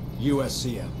Harper,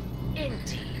 USCM.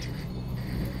 Indeed.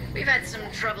 We've had some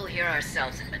trouble here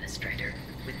ourselves, Administrator.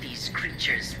 With these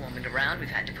creatures swarming around, we've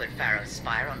had to put Pharaoh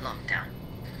Spire on lockdown.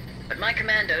 But my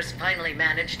commandos finally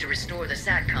managed to restore the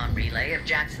SATCOM relay of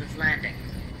Jackson's Landing.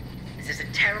 This is a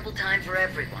terrible time for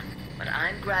everyone, but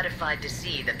I'm gratified to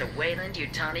see that the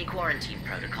Wayland-Yutani quarantine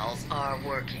protocols are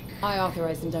working. I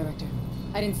authorized them, Director.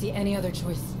 I didn't see any other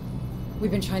choice. We've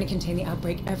been trying to contain the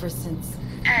outbreak ever since.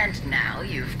 And now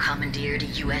you've commandeered a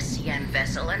USCM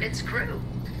vessel and its crew.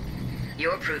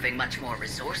 You're proving much more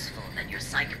resourceful than your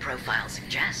psych profile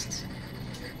suggests.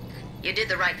 You did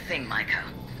the right thing, Myko.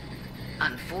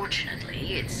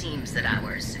 Unfortunately, it seems that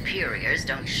our superiors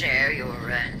don't share your,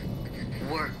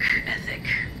 work ethic.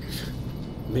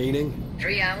 Meaning?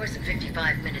 3 hours and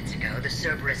 55 minutes ago, the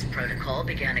Cerberus Protocol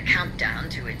began a countdown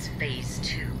to its Phase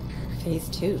 2. Phase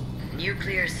 2?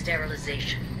 Nuclear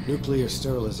sterilization. Nuclear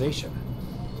sterilization?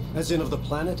 As in of the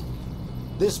planet?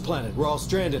 This planet we're all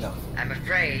stranded on. I'm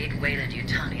afraid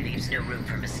Wayland-Yutani leaves no room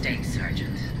for mistakes,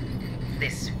 Sergeant.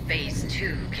 This Phase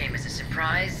 2 came as a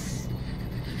surprise,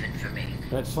 even for me.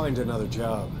 I'd find another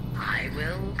job. I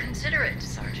will consider it,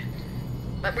 Sergeant.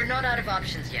 But we're not out of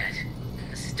options yet.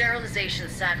 The sterilization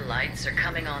satellites are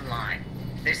coming online.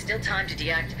 There's still time to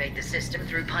deactivate the system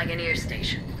through Pioneer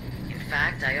Station. In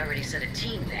fact, I already sent a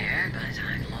team there, but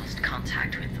I've lost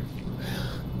contact with them.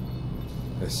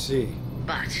 I see.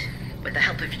 But, with the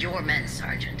help of your men,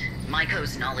 Sergeant,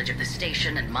 Myko's knowledge of the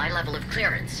station and my level of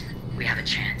clearance, we have a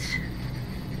chance.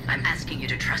 I'm asking you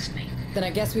to trust me. Then I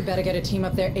guess we better get a team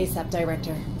up there ASAP,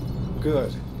 Director.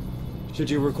 Good. Should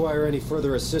you require any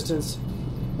further assistance,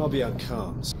 I'll be on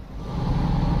comms.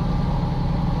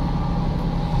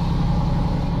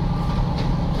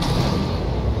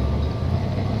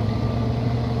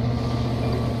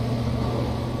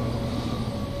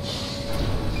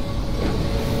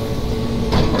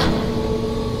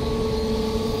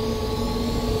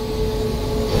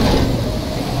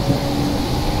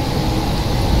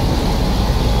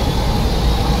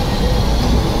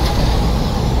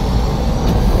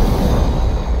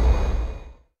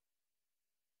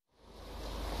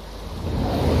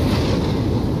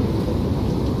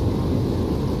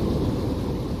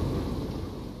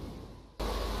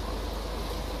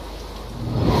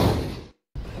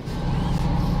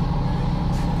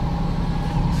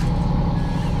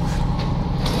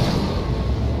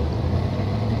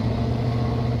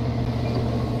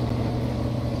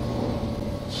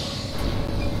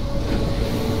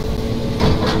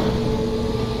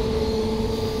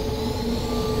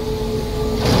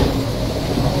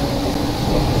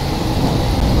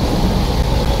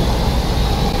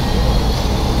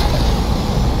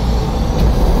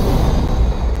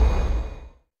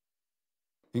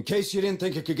 In case you didn't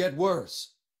think it could get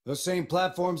worse, those same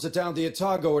platforms that downed the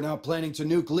Otago are now planning to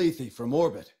nuke Lethe from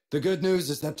orbit. The good news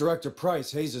is that Director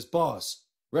Price, Hayes' boss,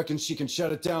 reckons she can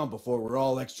shut it down before we're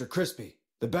all extra crispy.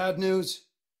 The bad news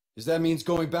is that means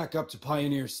going back up to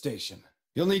Pioneer Station.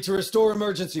 You'll need to restore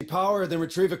emergency power, then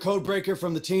retrieve a codebreaker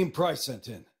from the team Price sent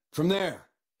in. From there,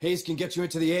 Hayes can get you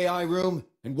into the AI room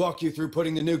and walk you through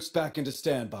putting the nukes back into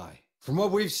standby. From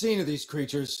what we've seen of these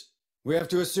creatures, we have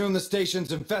to assume the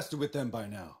station's infested with them by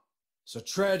now. So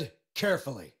tread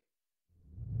carefully.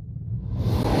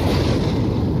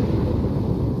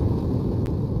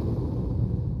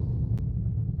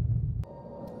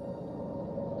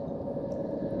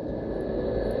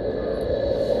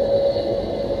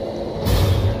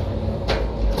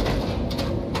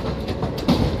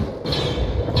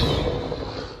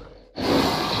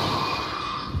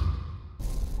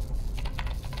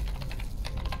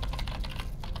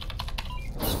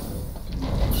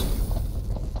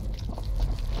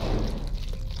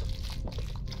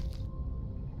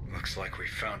 Looks like we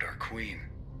found our queen.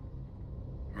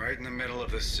 Right in the middle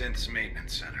of the synth's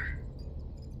maintenance center.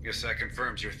 Guess that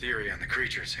confirms your theory on the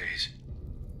creatures, Hayes.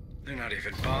 They're not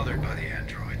even bothered by the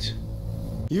androids.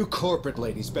 You corporate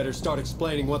ladies better start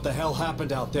explaining what the hell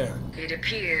happened out there. It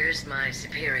appears my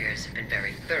superiors have been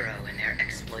very thorough in their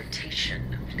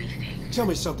exploitation of Lethe. Tell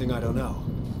me something I don't know.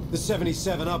 The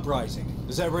 77 uprising.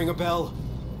 Does that ring a bell?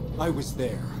 I was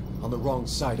there. On the wrong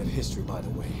side of history, by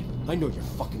the way. I know your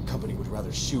fucking company would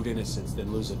rather shoot innocents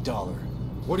than lose $1.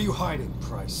 What are you hiding,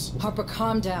 Price? Harper,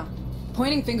 calm down.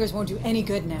 Pointing fingers won't do any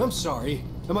good now. I'm sorry.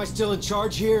 Am I still in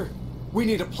charge here? We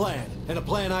need a plan, and a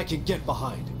plan I can get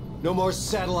behind. No more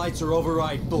satellites or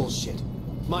override bullshit.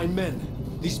 My men,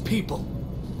 these people,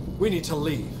 we need to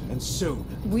leave, and soon.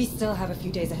 We still have a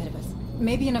few days ahead of us.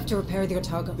 Maybe enough to repair the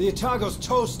Otago. The Otago's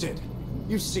toasted.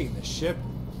 You've seen this ship.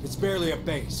 It's barely a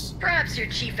base. Perhaps your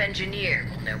chief engineer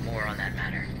will know more on that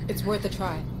matter. It's worth a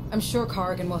try. I'm sure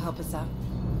Corrigan will help us out.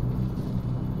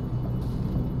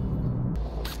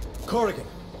 Corrigan,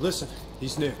 listen.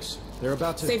 These nukes. They're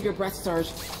about to... Save your breath, Sarge.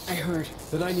 I heard.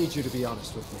 Then I need you to be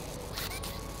honest with me.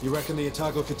 You reckon the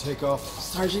Otago could take off?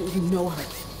 Sergeant, you know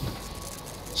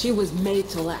her. She was made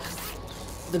to last.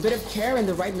 With a bit of care and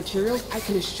the right materials, I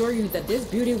can assure you that this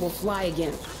beauty will fly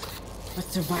again. But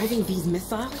surviving these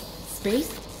missiles? Space?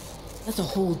 That's a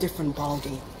whole different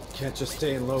ballgame. Can't just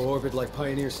stay in low orbit like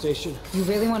Pioneer Station? You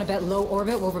really want to bet low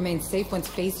orbit will remain safe once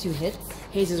Phase 2 hits?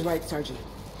 Hayes is right, Sergeant.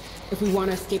 If we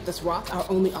want to escape this rock, our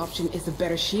only option is a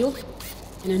better shield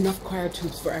and enough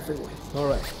cryotubes for everyone. All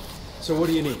right. So what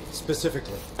do you need,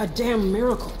 specifically? A damn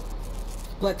miracle.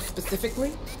 But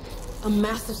specifically, a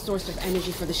massive source of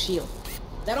energy for the shield.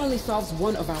 That only solves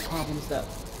one of our problems, though.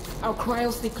 Our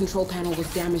cryosleep control panel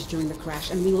was damaged during the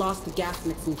crash, and we lost the gas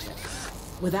mixing chip.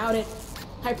 Without it,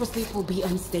 hypersleep will be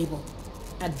unstable.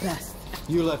 At best.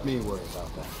 You let me worry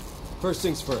about that. First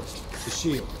things first, the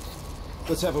shield.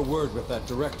 Let's have a word with that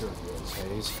director of yours,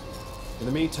 Hayes. In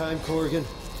the meantime, Corrigan,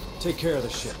 take care of the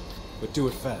ship, but do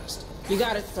it fast. You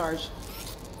got it, Sarge.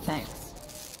 Thanks.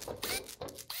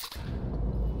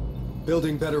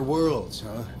 Building better worlds,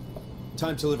 huh?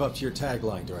 Time to live up to your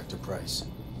tagline, Director Price.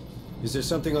 Is there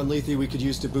something on Lethe we could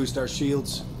use to boost our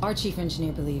shields? Our chief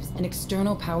engineer believes an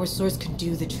external power source could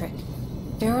do the trick.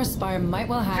 Pharaoh's Spire might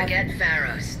well have... Forget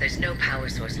Pharos. There's no power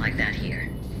source like that here.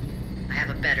 I have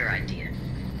a better idea.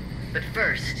 But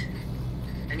first,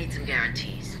 I need some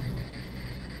guarantees.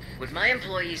 Would my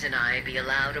employees and I be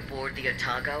allowed aboard the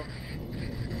Otago?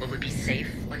 Will we be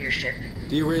safe on your ship?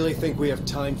 Do you really think we have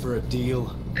time for a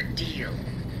deal? A deal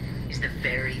is the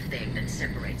very thing that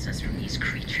separates us from these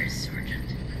creatures,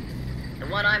 Sergeant. And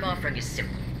what I'm offering is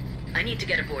simple. I need to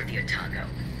get aboard the Otago.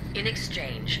 In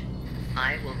exchange,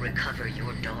 I will recover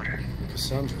your daughter.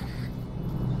 Cassandra.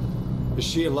 Is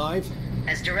she alive?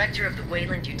 As director of the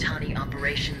Weyland-Yutani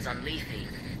operations on Lethe,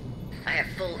 I have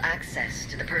full access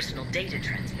to the personal data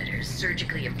transmitters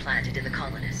surgically implanted in the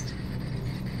colonist.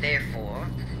 Therefore,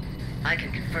 I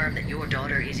can confirm that your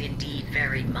daughter is indeed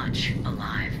very much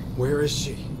alive. Where is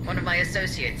she? One of my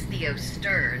associates, Theo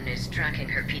Stern, is tracking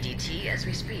her PDT as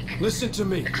we speak. Listen to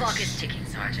me. The clock is ticking,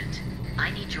 Sergeant. I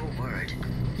need your word.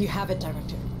 You have it,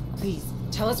 Director. Please,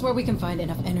 tell us where we can find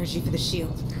enough energy for the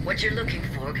shield. What you're looking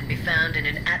for can be found in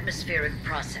an atmospheric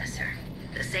processor.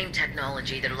 The same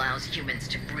technology that allows humans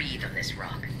to breathe on this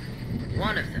rock.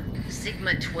 One of them,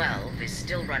 Sigma-12, is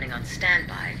still running on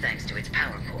standby thanks to its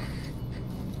power core.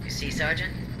 You see,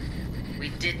 Sergeant? We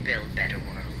did build better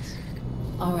worlds.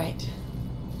 All right.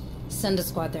 Send a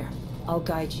squad there. I'll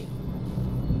guide you.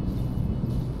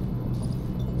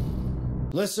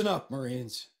 Listen up,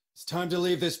 Marines. It's time to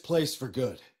leave this place for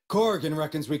good. Corrigan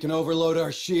reckons we can overload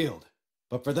our shield.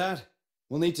 But for that,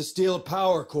 we'll need to steal a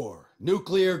power core,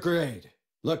 nuclear grade.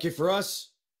 Lucky for us,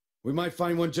 we might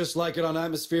find one just like it on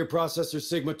Atmosphere Processor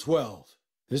Sigma-12.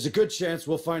 There's a good chance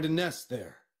we'll find a nest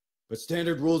there. But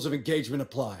standard rules of engagement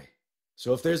apply.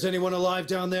 So if there's anyone alive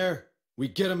down there, we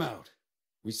get them out.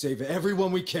 We save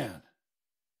everyone we can.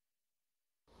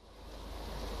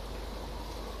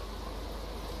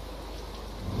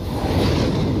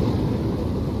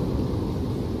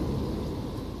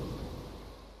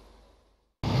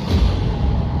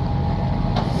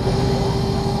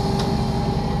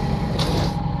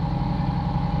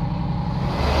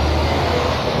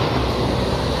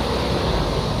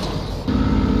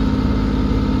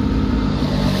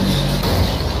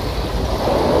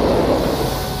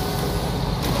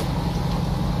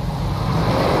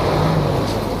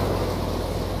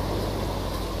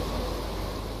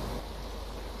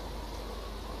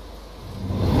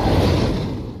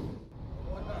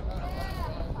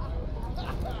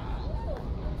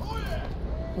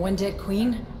 One dead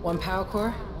queen, one power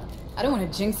core. I don't want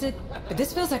to jinx it, but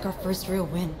this feels like our first real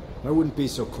win. I wouldn't be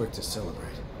so quick to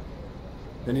celebrate.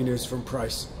 Any news from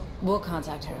Price? We'll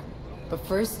contact her. But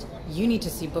first, you need to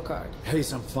see Bookard.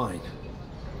 Hayes, I'm fine.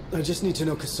 I just need to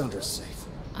know Cassandra's safe.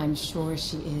 I'm sure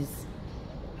she is.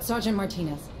 Sergeant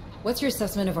Martinez, what's your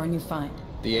assessment of our new find?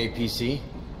 The APC?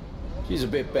 She's a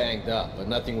bit banged up, but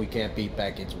nothing we can't beat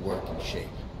back into working shape.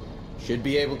 Should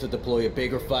be able to deploy a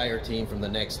bigger fire team from the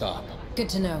next stop. Good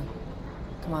to know.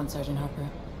 Come on, Sergeant Harper.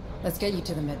 Let's get you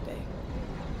to the medbay.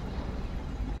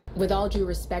 With all due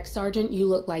respect, Sergeant, you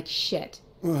look like shit.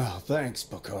 Well, thanks,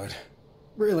 Bocard.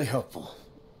 Really helpful.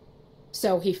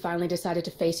 So he finally decided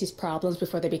to face his problems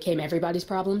before they became everybody's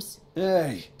problems?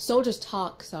 Hey. Soldiers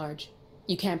talk, Sarge.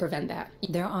 You can't prevent that.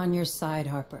 They're on your side,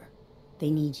 Harper. They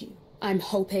need you. I'm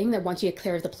hoping that once you get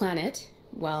clear of the planet,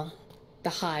 well, the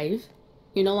hive,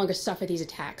 you no longer suffer these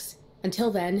attacks.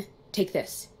 Until then, take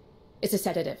this. It's a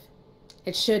sedative.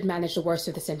 It should manage the worst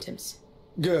of the symptoms.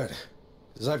 Good,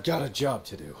 because I've got a job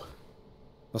to do.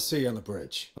 I'll see you on the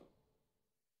bridge.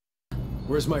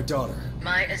 Where's my daughter?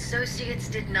 My associates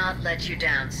did not let you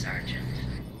down, Sergeant.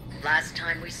 Last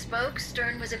time we spoke,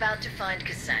 Stern was about to find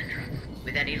Cassandra.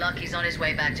 With any luck, he's on his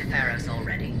way back to Pharos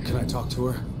already. Can I talk to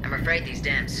her? I'm afraid these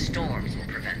damn storms will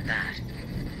prevent that.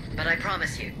 But I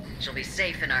promise you, she'll be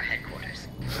safe in our headquarters.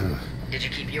 Did you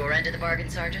keep your end of the bargain,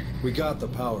 Sergeant? We got the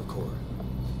power core.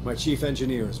 My chief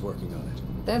engineer is working on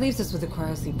it. That leaves us with a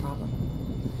cryosleep problem.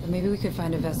 But maybe we could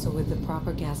find a vessel with the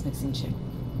proper gas mixing chip.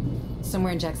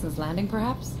 Somewhere in Jackson's Landing,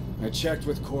 perhaps? I checked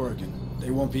with Corrigan. They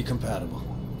won't be compatible.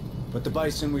 But the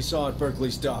Bison we saw at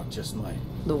Berkeley's dock just might.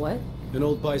 The what? An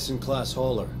old Bison-class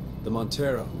hauler. The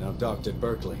Montero, now docked at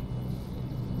Berkeley.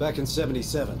 Back in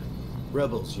 '77,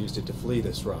 rebels used it to flee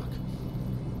this rock.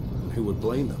 And who would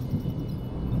blame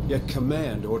them? Yet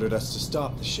Command ordered us to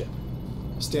stop the ship.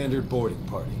 Standard boarding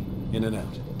party, in and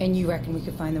out. And you reckon we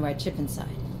could find the right chip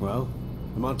inside? Well,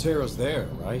 the Montero's there,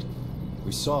 right?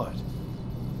 We saw it.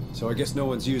 So I guess no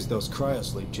one's used those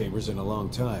cryosleep chambers in a long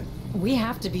time. We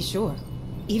have to be sure.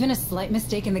 Even a slight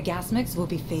mistake in the gas mix will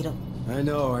be fatal. I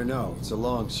know. It's a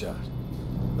long shot.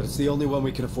 But it's the only one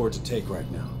we can afford to take right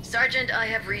now. Sergeant, I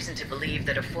have reason to believe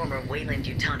that a former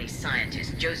Weyland-Yutani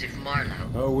scientist, Joseph Marlowe...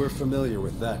 Oh, we're familiar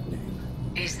with that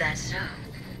name. Is that so?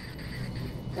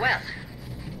 Well,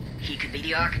 he could be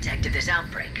the architect of this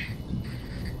outbreak.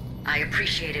 I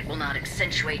appreciate it will not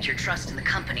accentuate your trust in the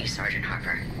company, Sergeant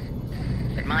Harper.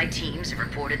 But my teams have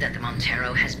reported that the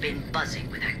Montero has been buzzing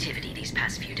with activity these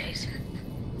past few days.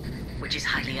 Which is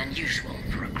highly unusual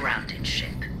for a grounded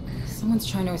ship. Someone's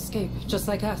trying to escape, just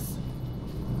like us.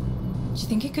 Do you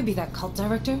think it could be that cult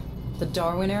director? The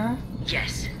Darwin era?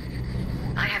 Yes.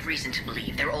 I have reason to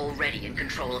believe they're already in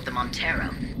control of the Montero.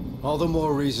 All the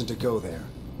more reason to go there.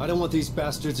 I don't want these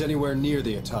bastards anywhere near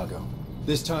the Otago.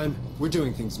 This time, we're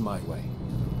doing things my way.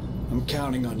 I'm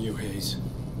counting on you, Hayes.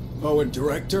 Oh, and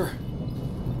Director?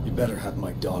 You better have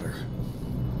my daughter,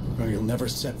 or you'll never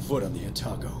set foot on the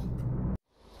Otago.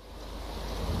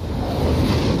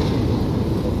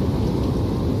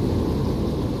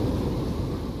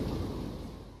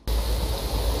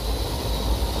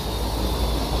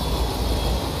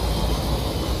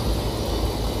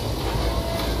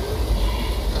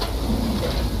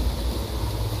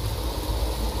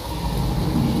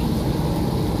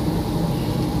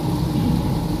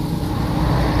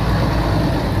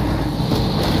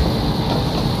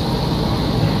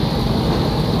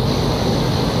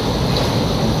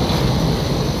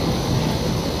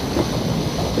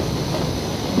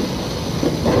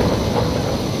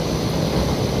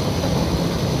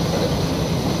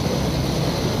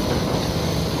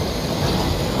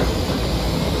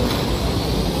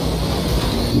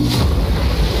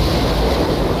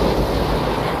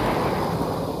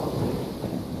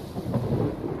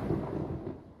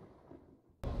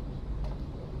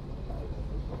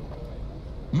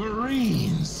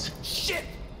 Marines! Shit!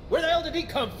 Where the hell did he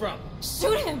come from?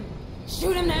 Shoot him!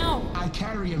 Shoot him now! I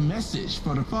carry a message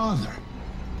for the father.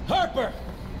 Harper!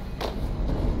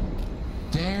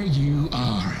 There you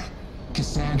are,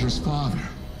 Cassandra's father.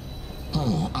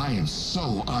 Oh, I am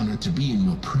so honored to be in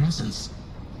your presence.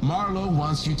 Marlowe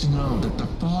wants you to know that the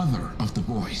father of the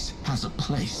voice has a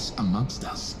place amongst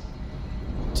us.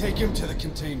 Take him to the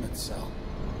containment cell.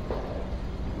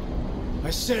 I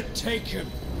said take him!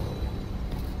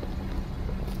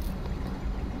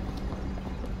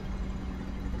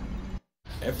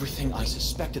 Everything I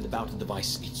suspected about the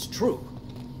device, it's true.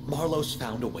 Marlowe's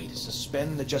found a way to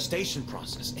suspend the gestation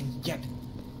process, and yet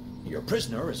your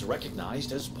prisoner is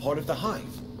recognized as part of the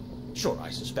hive. Sure, I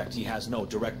suspect he has no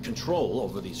direct control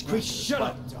over these creatures. Shut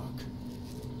up,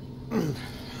 Doc.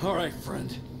 All right,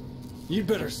 friend. You'd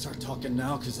better start talking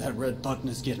now, because that red button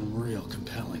is getting real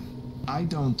compelling. I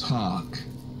don't talk.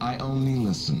 I only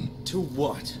listen. To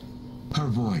what? Her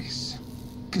voice.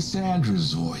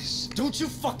 Cassandra's voice. Don't you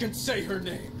fucking say her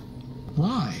name!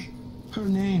 Why? Her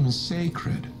name is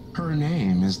sacred. Her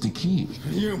name is the key.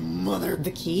 You mother...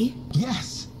 The key?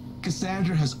 Yes.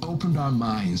 Cassandra has opened our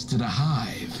minds to the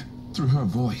hive. Through her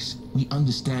voice, we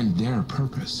understand their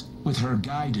purpose. With her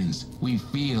guidance, we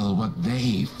feel what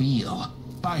they feel.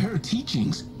 By her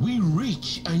teachings, we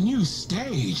reach a new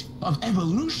stage of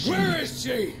evolution. Where is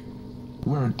she?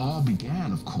 Where it all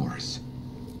began, of course.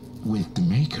 With the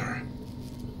Maker.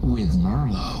 With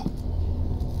Merlo.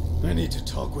 I need to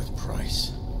talk with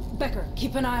Price. Becker,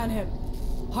 keep an eye on him.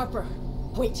 Harper,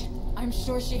 wait. I'm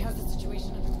sure she has the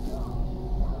situation under control.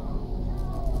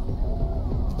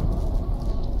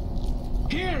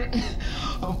 Here!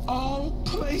 Of all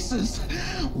places!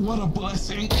 What a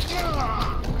blessing!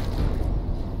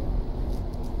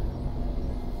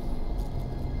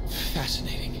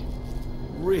 Fascinating.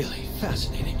 Really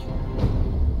fascinating.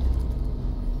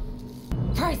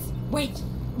 Price, wait!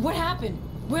 What happened?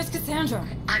 Where's Cassandra?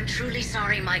 I'm truly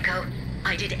sorry, Maiko.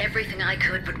 I did everything I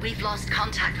could, but we've lost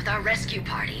contact with our rescue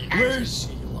party, and... Where is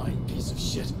she, you lying piece of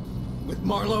shit? With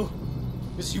Marlowe?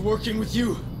 Is he working with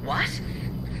you? What?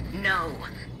 No.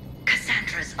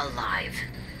 Cassandra's alive.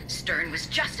 Stern was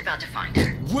just about to find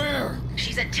her. Where?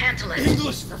 She's at Tantalus.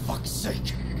 English, for fuck's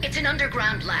sake! It's an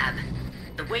underground lab.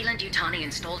 The Weyland-Yutani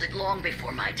installed it long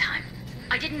before my time.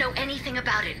 I didn't know anything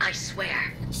about it, I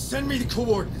swear. Send me the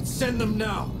coordinates. Send them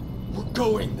now. We're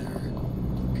going there.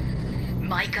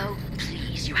 Maiko,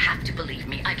 please, you have to believe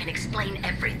me. I can explain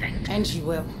everything. And you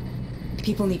will.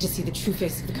 People need to see the true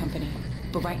face of the company.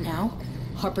 But right now,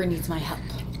 Harper needs my help.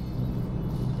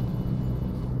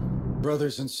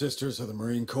 Brothers and sisters of the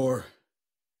Marine Corps,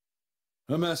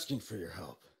 I'm asking for your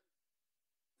help.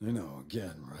 I know,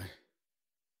 again, right?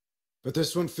 But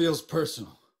this one feels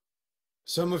personal.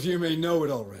 Some of you may know it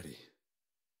already.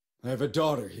 I have a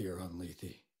daughter here on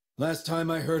Lethe. Last time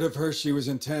I heard of her, she was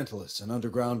in Tantalus, an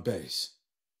underground base.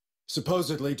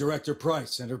 Supposedly, Director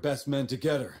Price sent her best men to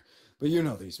get her. But you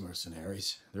know these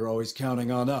mercenaries. They're always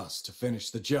counting on us to finish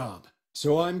the job.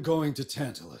 So I'm going to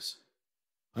Tantalus.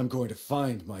 I'm going to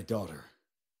find my daughter.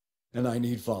 And I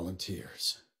need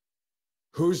volunteers.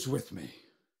 Who's with me?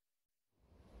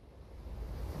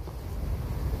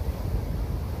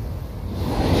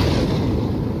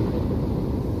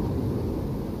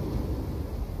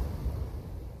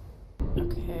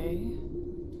 Okay.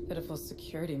 Pitiful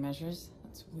security measures.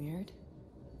 That's weird.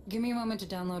 Give me a moment to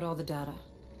download all the data.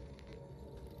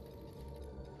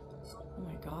 Oh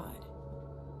my god.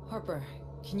 Harper,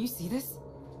 can you see this?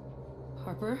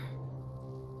 Harper?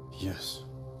 Yes,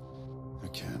 I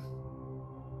can.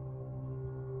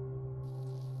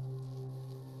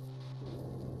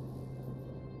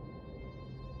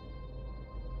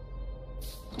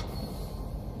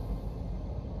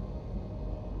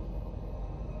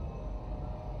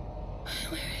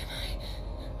 Where am I?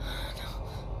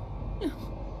 No. No.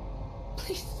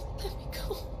 Please, let me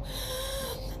go.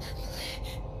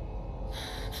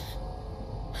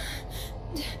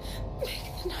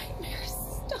 Make the nightmares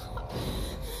stop.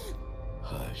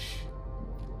 Hush.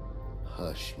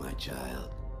 Hush, my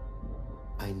child.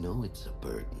 I know it's a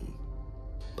burden,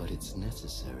 but it's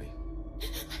necessary.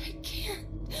 I can't.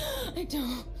 I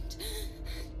don't.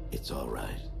 It's all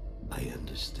right. I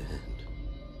understand.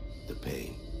 The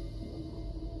pain.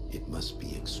 It must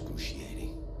be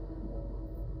excruciating.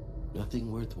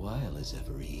 Nothing worthwhile is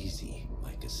ever easy,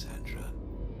 my Cassandra.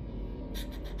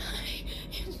 I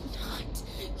am not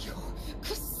your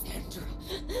Cassandra.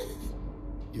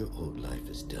 Your old life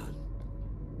is done.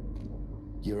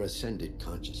 Your ascended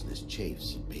consciousness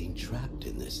chafes at being trapped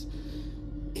in this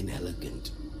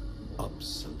inelegant,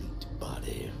 obsolete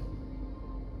body.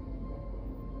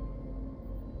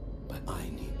 But I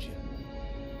need you.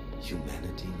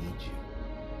 Humanity needs you.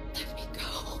 Let me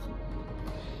go.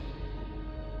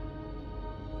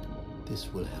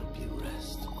 This will help you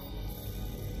rest.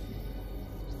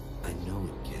 I know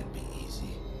it can't be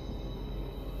easy.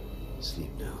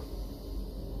 Sleep now.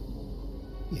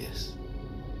 Yes.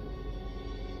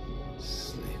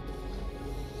 Sleep.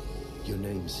 Your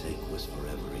namesake was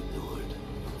forever ignored.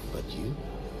 But you?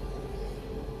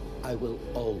 I will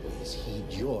always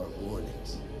heed your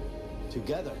warnings.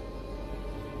 Together,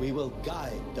 we will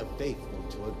guide the faithful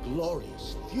to a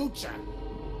glorious future.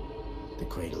 The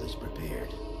cradle is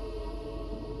prepared.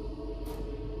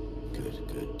 Good,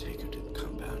 good. Take her to the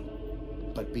compound.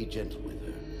 But be gentle with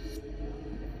her.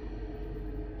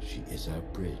 She is our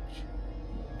bridge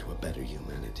to a better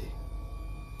humanity.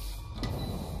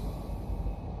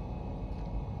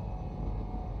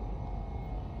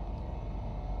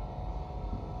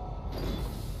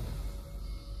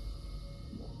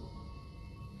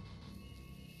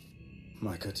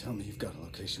 Micah, tell me you've got a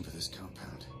location for this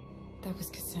compound. That was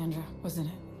Cassandra, wasn't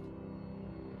it?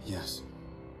 Yes.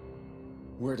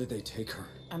 Where did they take her?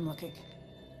 I'm looking.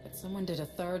 But someone did a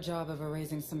thorough job of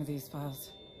erasing some of these files.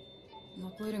 I'm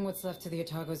uploading what's left to the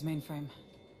Otago's mainframe.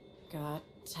 Got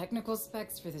technical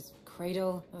specs for this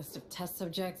cradle, a list of test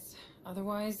subjects,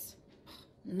 Otherwise,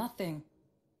 nothing.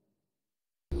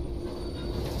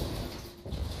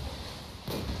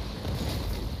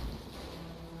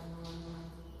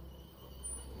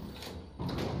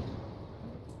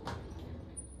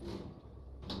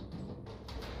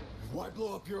 Why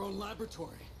blow up your own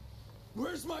laboratory?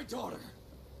 Where's my daughter?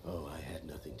 Oh, I had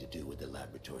nothing to do with the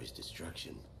laboratory's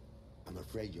destruction. I'm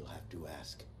afraid you'll have to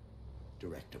ask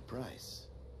Director Price.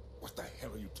 What the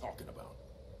hell are you talking about?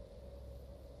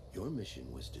 Your mission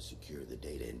was to secure the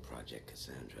data in Project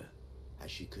Cassandra.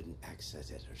 As she couldn't access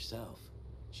it herself,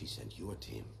 she sent your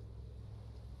team.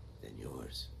 Then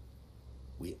yours.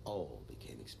 We all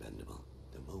became expendable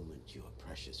the moment your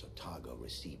precious Otago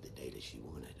received the data she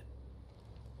wanted.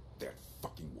 That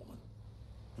fucking woman.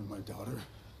 And my daughter?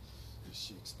 Is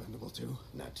she expendable too?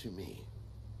 Not to me.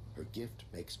 Her gift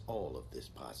makes all of this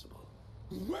possible.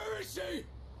 Where is she?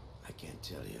 I can't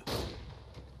tell you.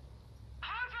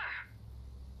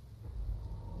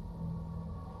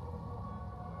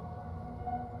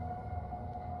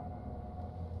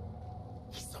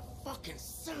 He's a fucking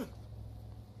simp!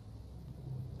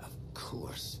 Of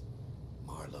course.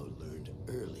 Marlowe learned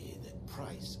early that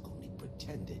Price only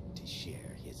pretended to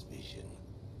share his vision.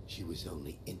 She was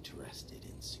only interested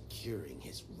in securing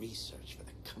his research for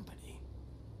the company.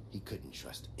 He couldn't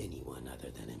trust anyone other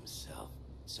than himself,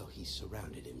 so he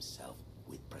surrounded himself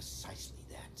with precisely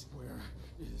that. Where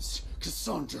is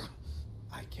Cassandra?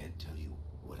 I can't tell you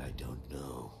what I don't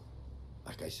know.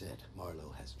 Like I said,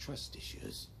 Marlowe has trust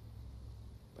issues.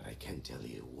 But I can tell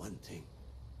you one thing.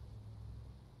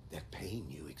 That pain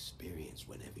you experience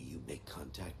whenever you make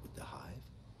contact with the Hive,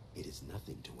 it is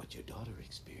nothing to what your daughter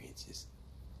experiences.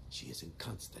 She is in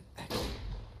constant action.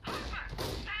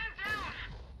 Stand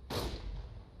down!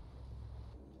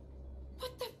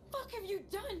 What the fuck have you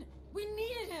done? We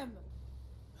needed him!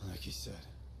 Like he said,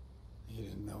 he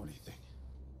didn't know anything.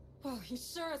 Well, he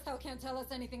sure as hell can't tell us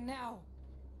anything now.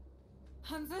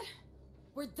 Hansa,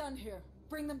 we're done here.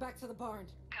 Bring them back to the barn.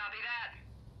 Copy that.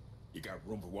 You got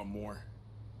room for one more?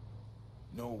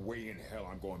 No way in hell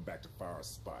I'm going back to Farrah's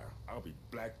Spire. I'll be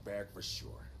black bag for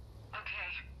sure.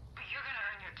 Okay, but you're gonna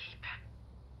earn your keep.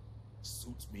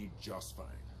 Suits me just fine.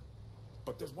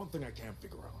 But there's one thing I can't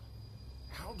figure out.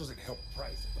 How does it help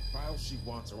Price if the files she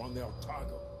wants are on the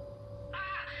Otago? Hold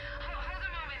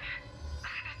a moment.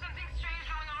 There's something strange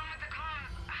going on with the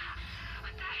comms.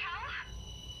 What the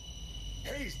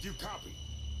hell? Hayes, do you copy?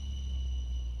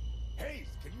 Hayes,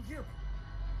 can you hear me?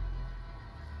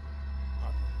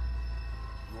 Harper,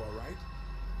 you all right?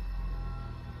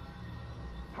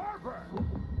 Harper!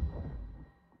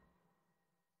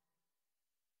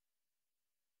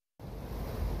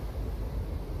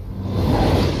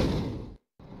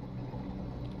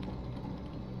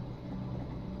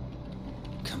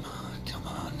 Come on, come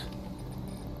on.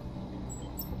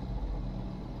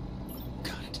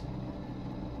 Got it.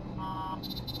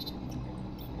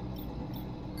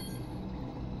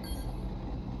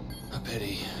 A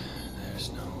pity.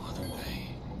 There's no other way.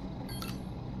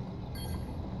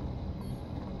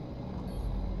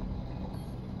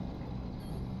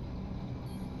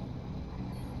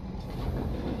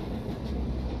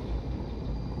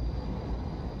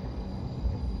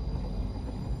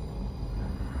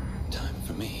 Time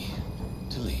for me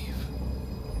to leave.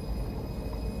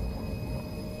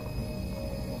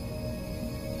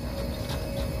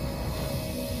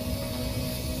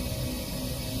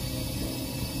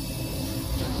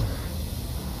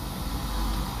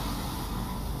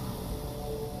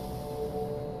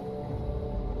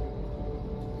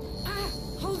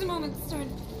 Hold a moment, Stern.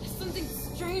 There's something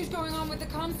strange going on with the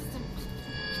comm system.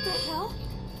 What the hell?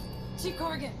 Chief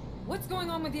Corrigan, what's going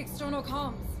on with the external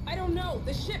comms? I don't know.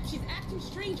 The ship, she's acting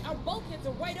strange. Our bulkheads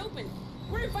are wide open.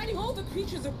 We're inviting all the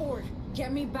creatures aboard.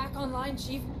 Get me back online,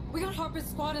 Chief. We got Harper's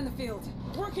squad in the field.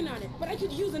 Working on it, but I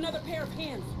could use another pair of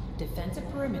hands. Defensive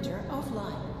perimeter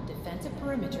offline. Defensive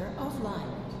perimeter offline.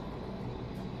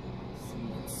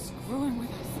 Someone's screwing with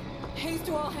us. Haze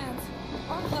to all hands.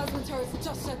 Our plasma turrets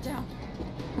just shut down.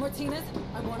 Martinez,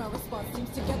 I want our response teams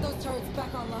to get those turrets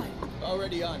back online.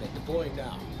 Already on it. Deploying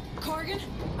now. Corrigan,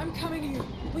 I'm coming to you.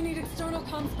 We need external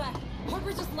comms back.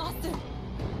 Harper just lost it.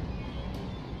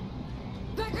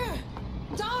 Becker!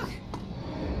 Doc!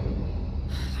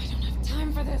 I don't have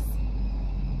time for this.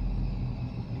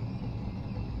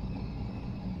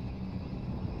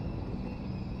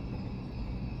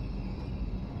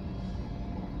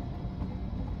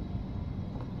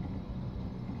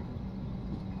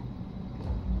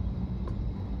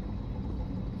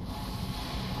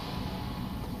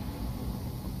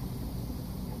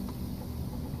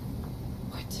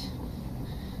 What?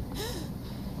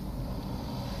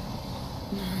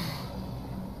 No.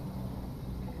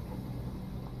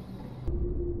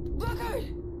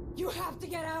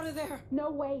 get out of there! No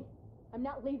way! I'm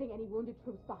not leaving any wounded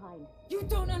troops behind. You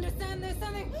don't understand, there's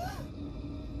something...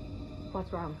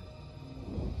 What's wrong?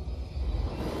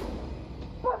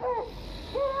 Booker!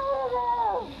 Get out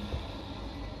of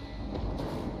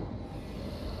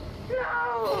there!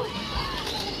 No!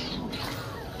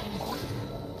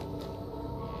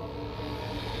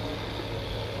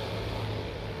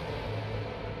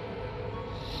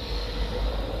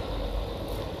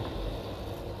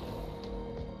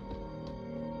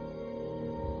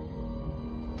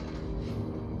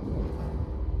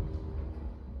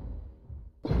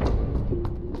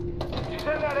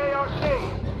 Send that ARC!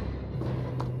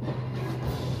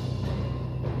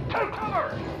 Take cover!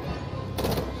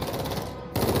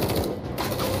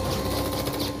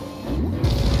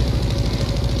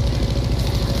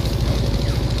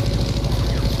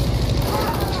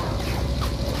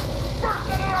 Burst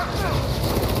that ARC!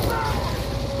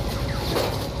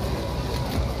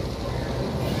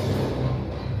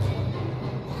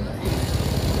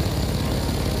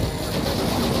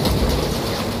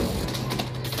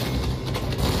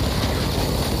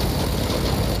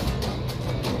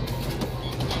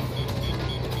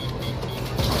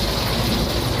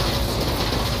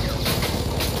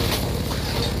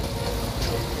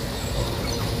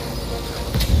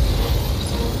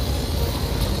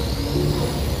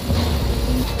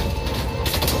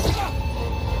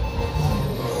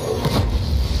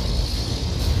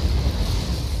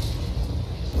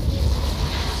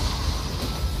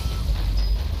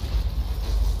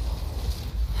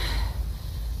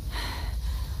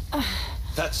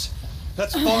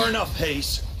 That's far enough,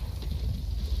 Hayes.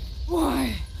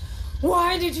 Why?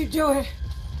 Why did you do it?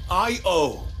 I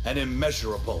owe an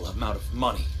immeasurable amount of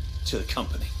money to the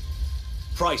company.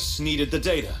 Price needed the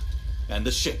data and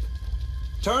the ship.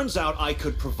 Turns out I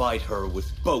could provide her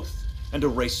with both and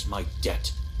erase my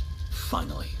debt.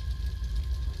 Finally.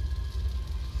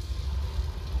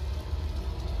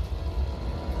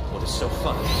 What is so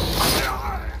funny?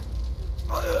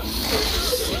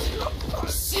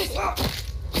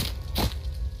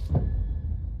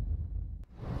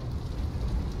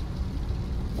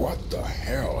 What the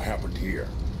hell happened here?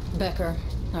 Becker,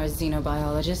 our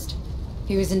xenobiologist.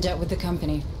 He was in debt with the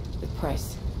company, with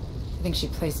Price. I think she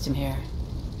placed him here.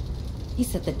 He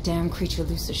said the damn creature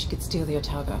loose so she could steal the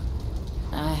Otago.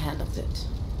 I handled it.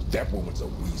 That woman's a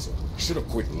weasel. Should have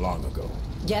quit long ago.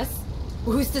 Yes?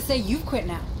 Well, who's to say you've quit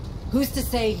now? Who's to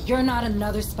say you're not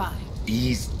another spy?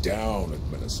 Ease down,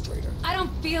 Administrator. I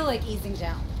don't feel like easing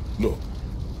down. Look,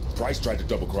 Price tried to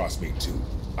double-cross me too.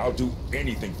 I'll do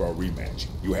anything for a rematch.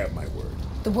 You have my word.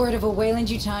 The word of a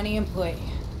Weyland-Yutani employee.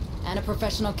 And a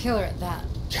professional killer at that.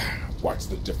 What's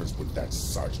the difference with that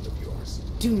sergeant of yours?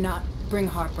 Do not bring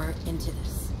Harper into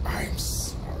this. I'm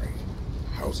sorry.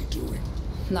 How's he doing?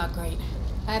 Not great.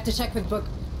 I have to check with Book...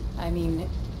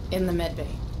 in the med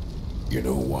bay. You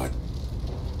know what?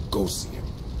 Go see him.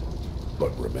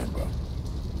 But remember,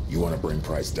 you want to bring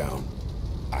Price down?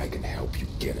 I can help you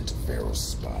get into Pharaoh's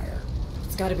Spire.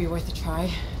 It's gotta be worth a try.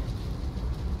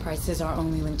 Price is our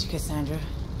only link to Cassandra,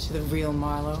 to the real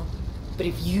Marlowe. But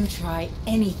if you try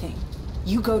anything,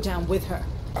 you go down with her.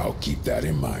 I'll keep that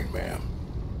in mind, ma'am.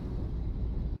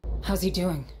 How's he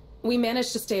doing? We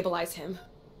managed to stabilize him.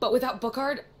 But without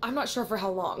Bookard, I'm not sure for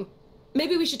how long.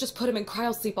 Maybe we should just put him in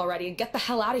cryosleep already and get the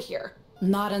hell out of here.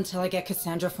 Not until I get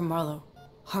Cassandra from Marlowe.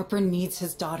 Harper needs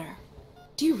his daughter.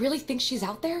 Do you really think she's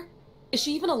out there? Is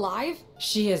she even alive?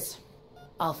 She is.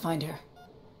 I'll find her.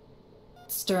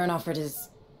 Stern offered his...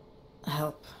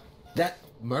 help. That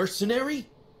mercenary?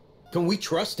 Can we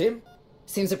trust him?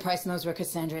 Seems that Price knows where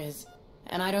Cassandra is.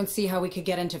 And I don't see how we could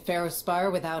get into Pharaoh's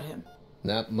Spire without him.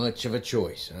 Not much of a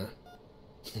choice,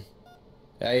 huh?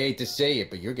 I hate to say it,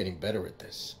 but you're getting better at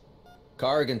this.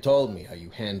 Corrigan told me how you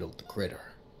handled the critter.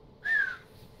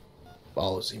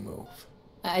 Ballsy move.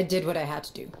 I did what I had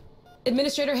to do.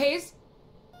 Administrator Hayes?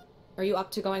 Are you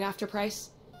up to going after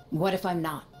Price? What if I'm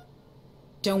not?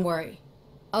 Don't worry.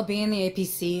 I'll be in the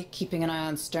APC, keeping an eye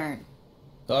on Stern.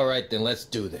 All right, then let's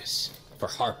do this. For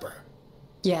Harper.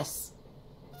 Yes.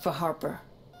 For Harper.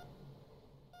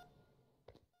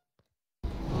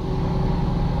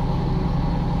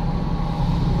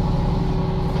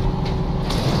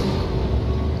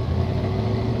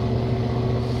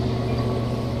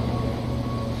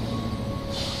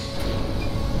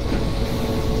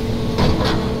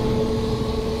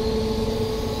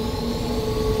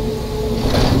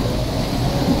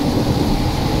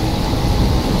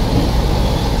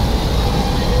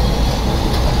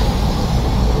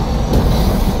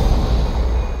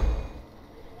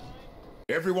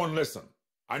 Everyone listen.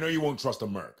 I know you won't trust a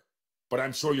merc, but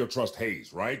I'm sure you'll trust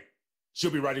Hayes, right? She'll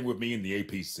be riding with me in the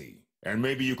APC. And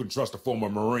maybe you can trust a former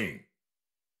Marine.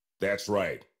 That's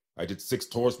right. I did 6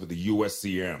 tours with the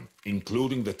USCM,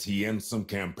 including the Tiensum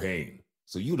campaign.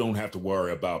 So you don't have to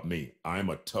worry about me. I'm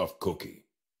a tough cookie.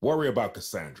 Worry about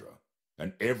Cassandra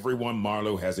and everyone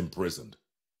Marlowe has imprisoned.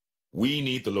 We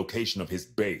need the location of his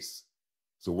base,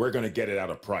 so we're gonna get it out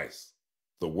of Price,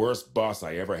 the worst boss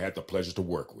I ever had the pleasure to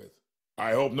work with.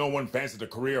 I hope no one fancies a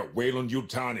career at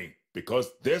Weyland-Yutani,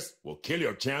 because this will kill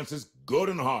your chances good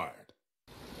and hard.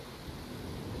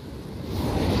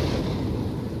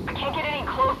 I can't get any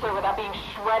closer without being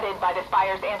shredded by the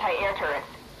Spire's anti-air turrets.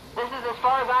 This is as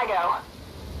far as I go.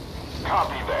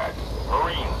 Copy that.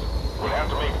 Marines, we'll have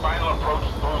to make final approach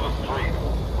through the street.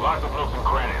 Lots of nooks and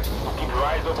crannies, so keep your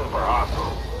eyes open for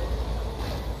hostiles.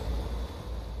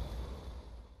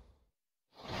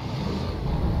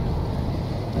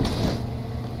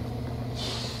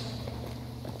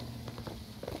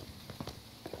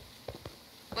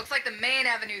 Looks like the main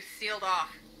avenue's sealed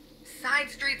off. Side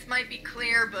streets might be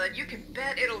clear, but you can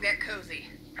bet it'll get cozy.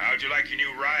 How'd you like your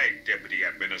new ride, Deputy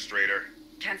Administrator?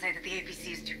 Can't say that the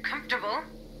APC is too comfortable.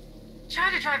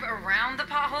 Try to drive around the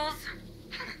potholes.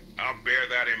 I'll bear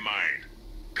that in mind.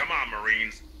 Come on,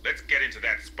 Marines. Let's get into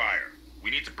that spire.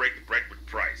 We need to break the break with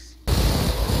Price.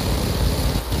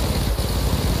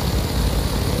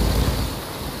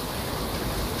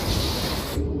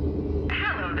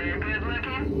 Hello there, good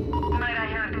looking. Might I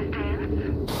have this dance?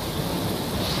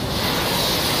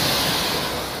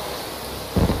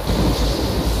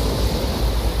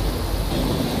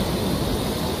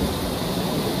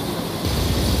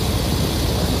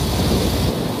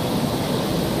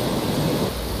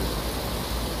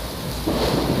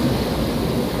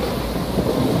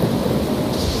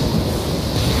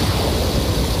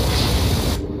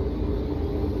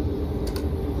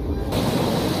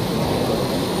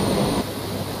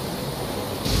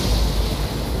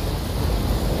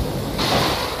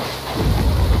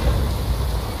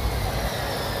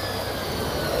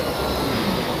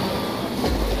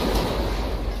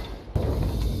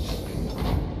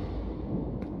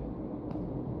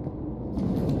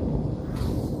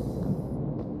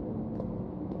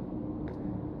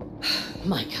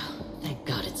 Micah, thank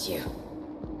God it's you.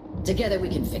 Together we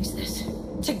can fix this.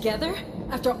 Together?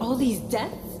 After all these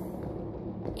deaths?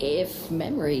 If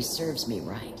memory serves me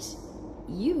right,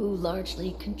 you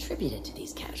largely contributed to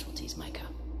these casualties, Micah.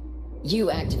 You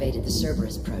activated the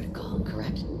Cerberus protocol,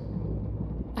 correct?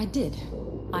 I did.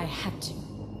 I had to.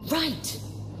 Right!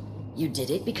 You did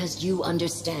it because you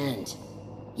understand.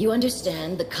 You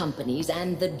understand the companies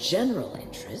and the general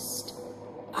interest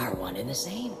are one and the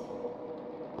same.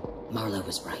 Marlowe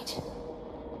was right.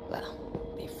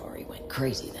 Well, before he went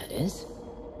crazy, that is.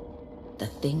 The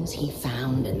things he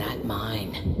found in that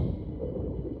mine.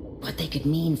 What they could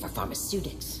mean for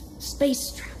pharmaceutics,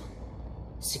 space travel,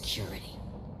 security.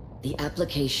 The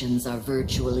applications are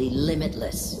virtually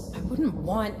limitless. I wouldn't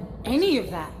want any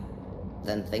of that.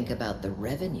 Then think about the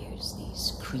revenues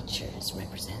these creatures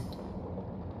represent.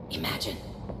 Imagine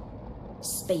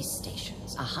space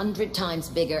stations 100 times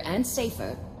bigger and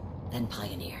safer than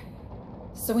Pioneer.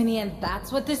 So in the end,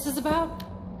 that's what this is about?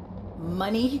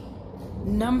 Money?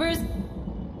 Numbers?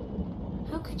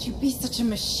 How could you be such a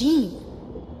machine?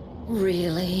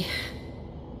 Really?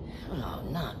 Oh,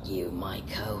 not you,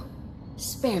 Maiko.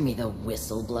 Spare me the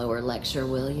whistleblower lecture,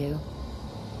 will you?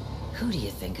 Who do you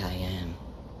think I am?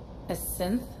 A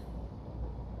synth?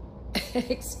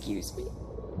 Excuse me?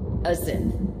 A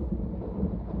synth.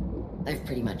 I've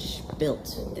pretty much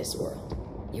built this world.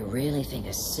 You really think a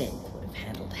synth would have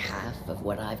handled half of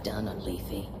what I've done on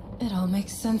Lethe? It all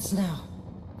makes sense now.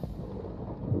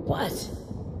 What?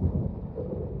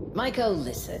 Maiko,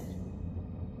 listen.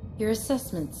 Your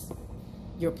assessments.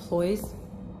 Your ploys.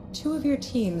 2 of your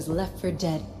teams left for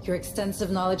dead. Your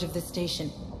extensive knowledge of the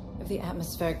station. Of the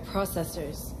atmospheric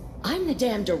processors. I'm the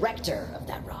damn director of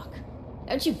that rock.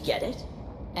 Don't you get it?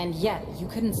 And yet, you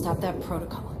couldn't stop that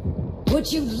protocol.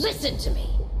 Would you listen to me?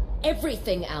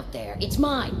 Everything out there, it's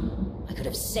mine. I could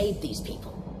have saved these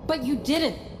people. But you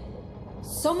didn't.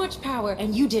 So much power,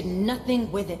 and you did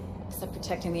nothing with it. Except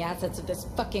protecting the assets of this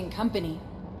fucking company.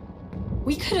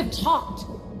 We could have talked.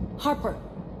 Harper.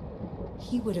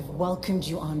 He would have welcomed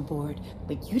you on board.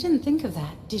 But you didn't think of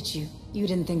that, did you? You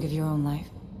didn't think of your own life.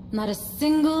 Not a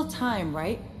single time,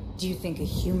 right? Do you think a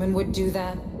human would do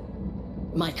that?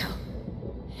 Maiko,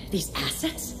 these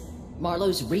assets?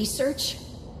 Marlowe's research?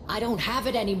 I don't have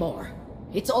it anymore.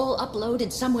 It's all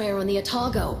uploaded somewhere on the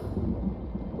Otago.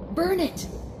 Burn it!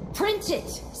 Print it!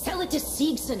 Sell it to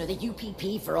Seegson or the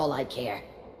UPP for all I care.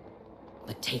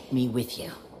 But take me with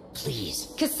you, please.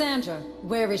 Cassandra,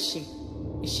 where is she?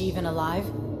 Is she even alive?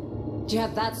 Do you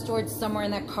have that stored somewhere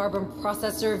in that carbon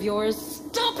processor of yours?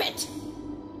 Stop it!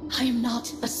 I am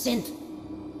not a synth.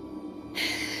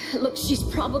 Look, she's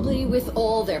probably with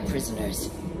all their prisoners.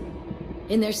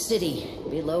 In their city,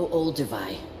 below Old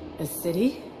Devi. A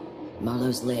city?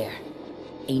 Marlowe's lair.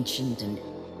 Ancient and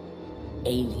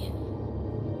alien.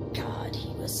 God,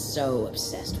 he was so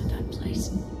obsessed with that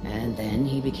place. And then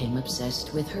he became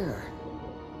obsessed with her.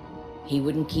 He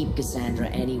wouldn't keep Cassandra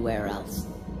anywhere else.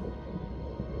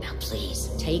 Now please,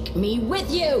 take me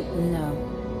with you! No.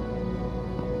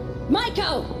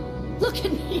 Maiko! Look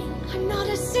at me! I'm not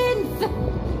a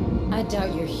synth! I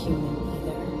doubt you're human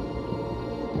either.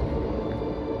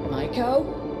 Maiko?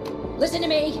 Listen to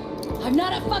me! I'm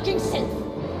not a fucking synth!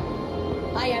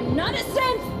 I am not a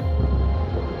synth!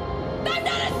 I'm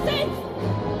not a synth!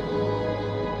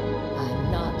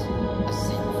 I'm not a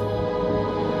synth.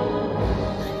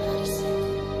 I'm not a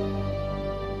synth.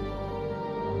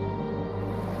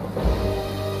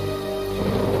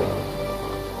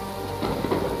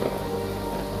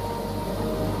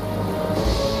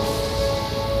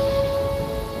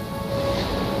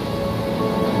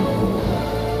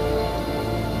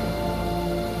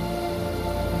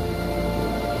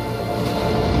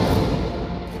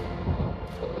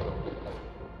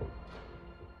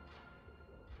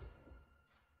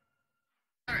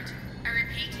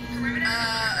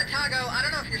 Otago, I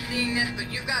don't know if you're seeing this, but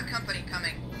you've got company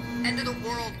coming. End of the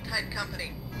world type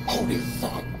company. Holy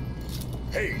fuck!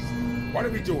 Hayes, what are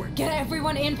we doing? Get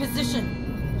everyone in position!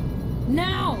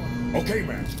 Now! Okay,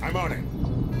 man, I'm on it.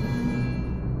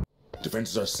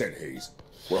 Defenses are set, Hayes.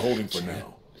 We're holding for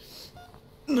now.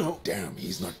 No. Damn,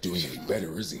 he's not doing any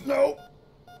better, is he? No.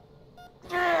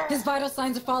 His vital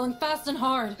signs are falling fast and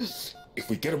hard. If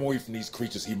we get him away from these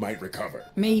creatures, he might recover.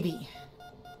 Maybe.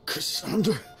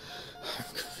 Cassandra.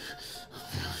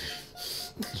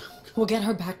 We'll get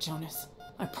her back, Jonas.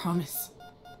 I promise.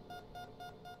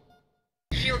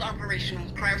 Shield operational,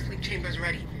 cryosleep chambers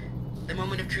ready. The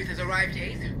moment of truth has arrived,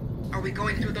 Hayes. Are we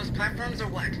going through those platforms or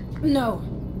what? No,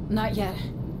 not yet.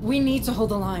 We need to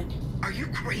hold the line. Are you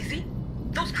crazy?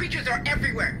 Those creatures are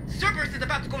everywhere. Cerberus is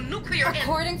about to go nuclear.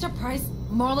 According to Price,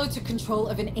 Marlowe took control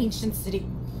of an ancient city.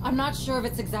 I'm not sure of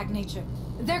its exact nature.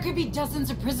 There could be dozens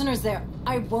of prisoners there.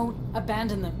 I won't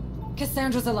abandon them.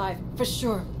 Cassandra's alive, for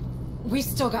sure. We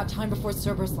still got time before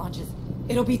Cerberus launches.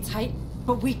 It'll be tight,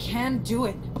 but we can do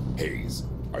it. Hayes,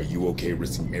 are you okay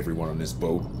risking everyone on this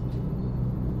boat?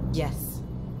 Yes,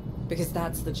 because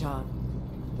that's the job.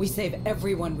 We save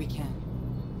everyone we can.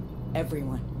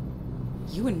 Everyone.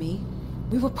 You and me,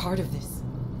 we were part of this.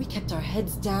 We kept our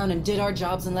heads down and did our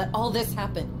jobs and let all this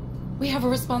happen. We have a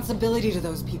responsibility to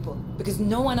those people, because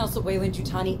no one else at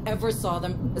Weyland-Yutani ever saw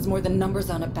them as more than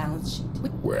numbers on a balance sheet.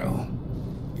 Well,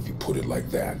 if you put it like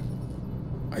that,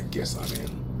 I guess I'm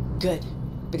in. Good,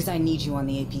 because I need you on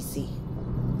the APC.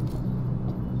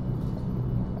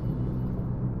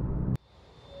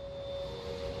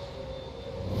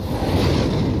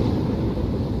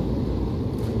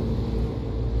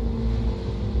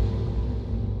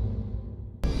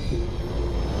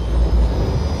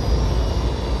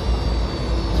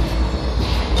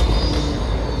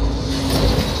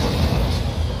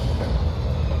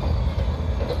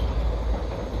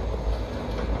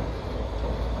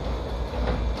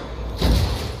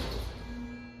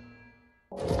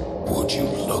 Would you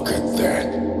look at that?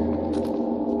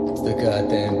 It's the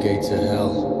goddamn gates of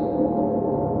hell.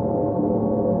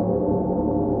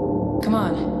 Come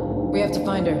on, we have to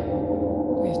find her.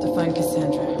 We have to find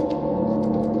Cassandra.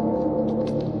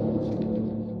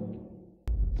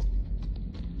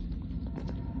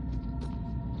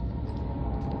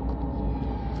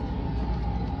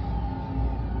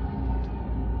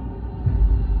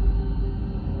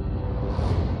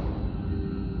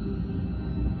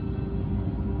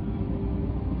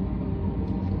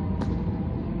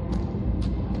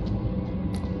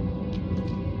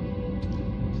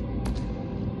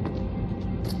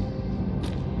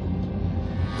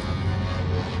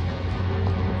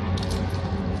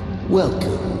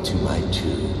 Welcome to my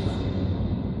tomb.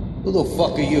 Who the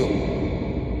fuck are you?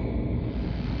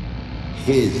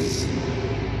 His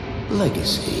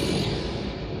legacy.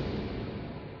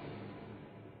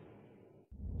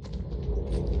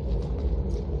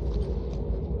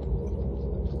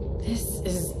 This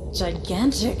is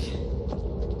gigantic.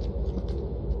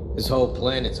 This whole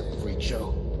planet's a freak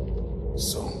show.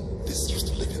 So, this used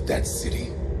to live in that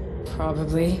city?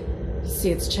 Probably.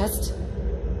 See its chest?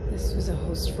 This was a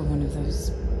host for one of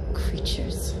those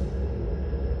creatures.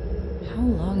 How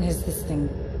long has this thing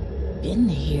been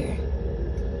here?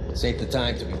 This ain't the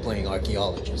time to be playing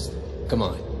archaeologist. Come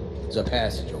on, there's a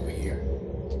passage over here.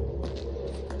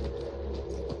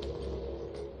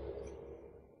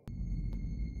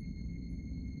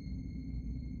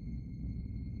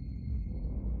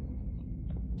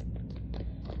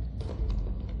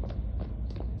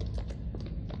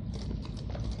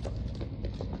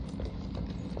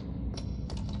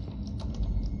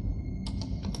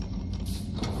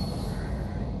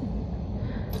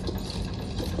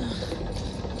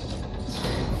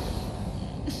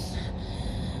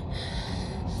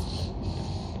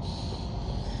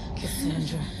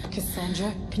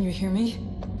 Cassandra, can you hear me?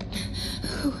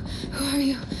 Who are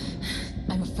you?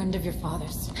 I'm a friend of your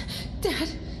father's. Dad!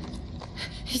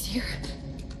 He's here.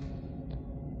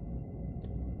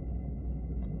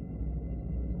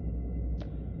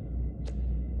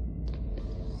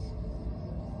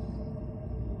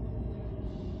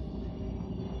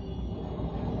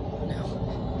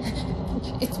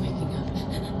 It's waking up.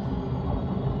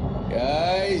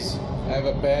 Guys, I have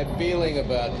a bad feeling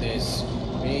about this.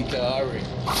 We need to hurry.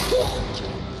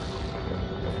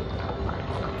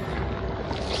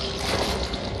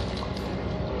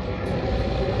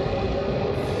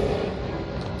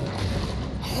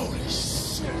 Holy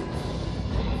shit!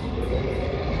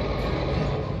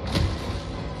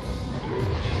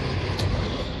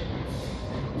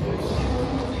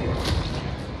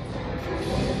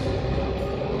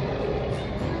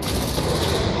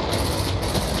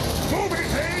 Move it,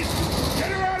 Hayes!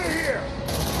 Get her out of here!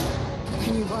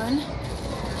 Can you run?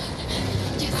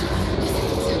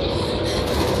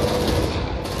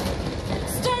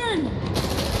 Stern!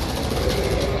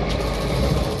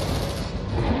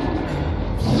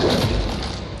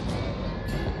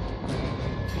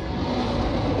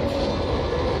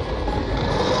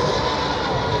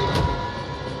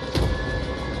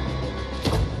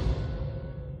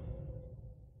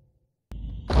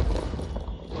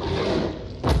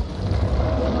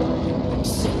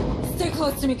 Stay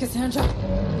close to me, Cassandra.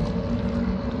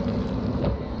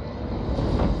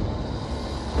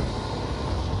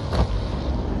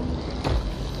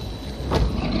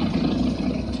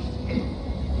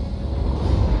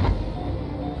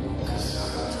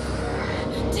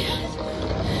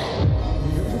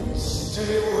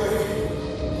 Stay away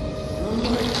from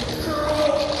my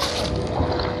girl!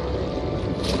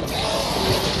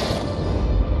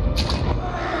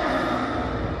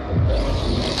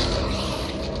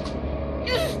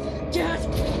 Dad!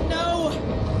 No!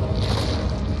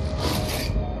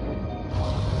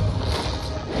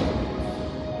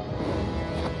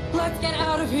 Let's get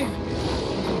out of here!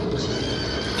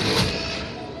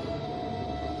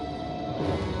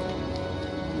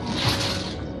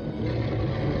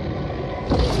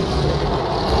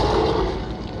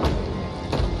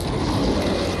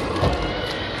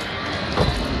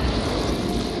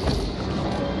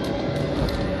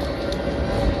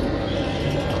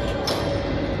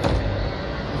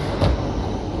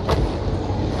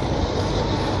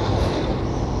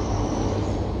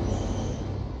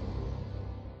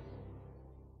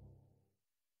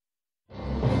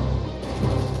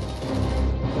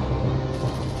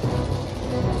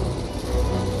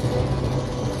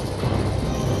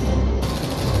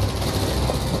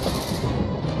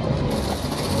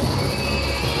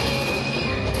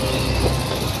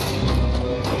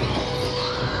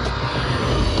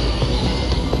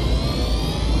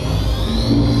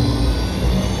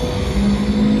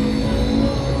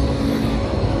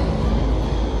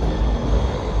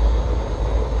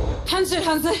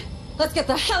 Hanse! Let's get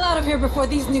the hell out of here before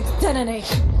these nukes detonate!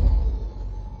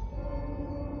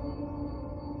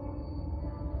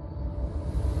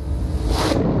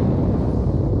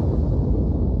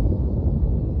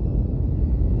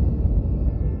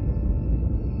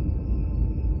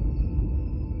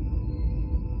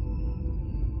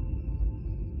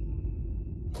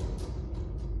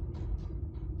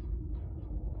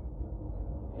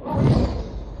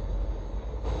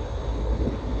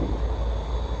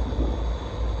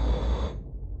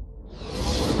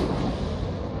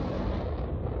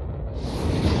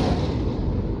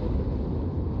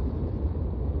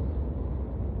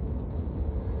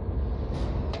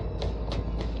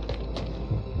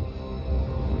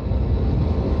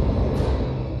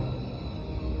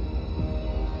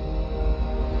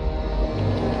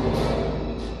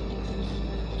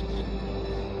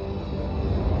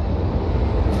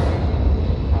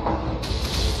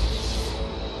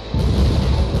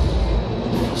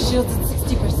 Shields at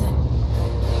 60%.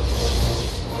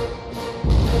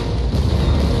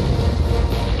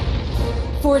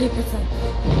 %40.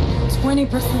 20%.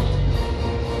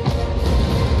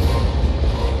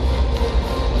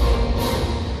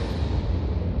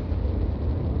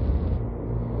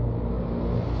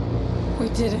 We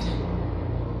did it.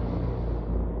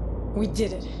 We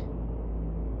did it.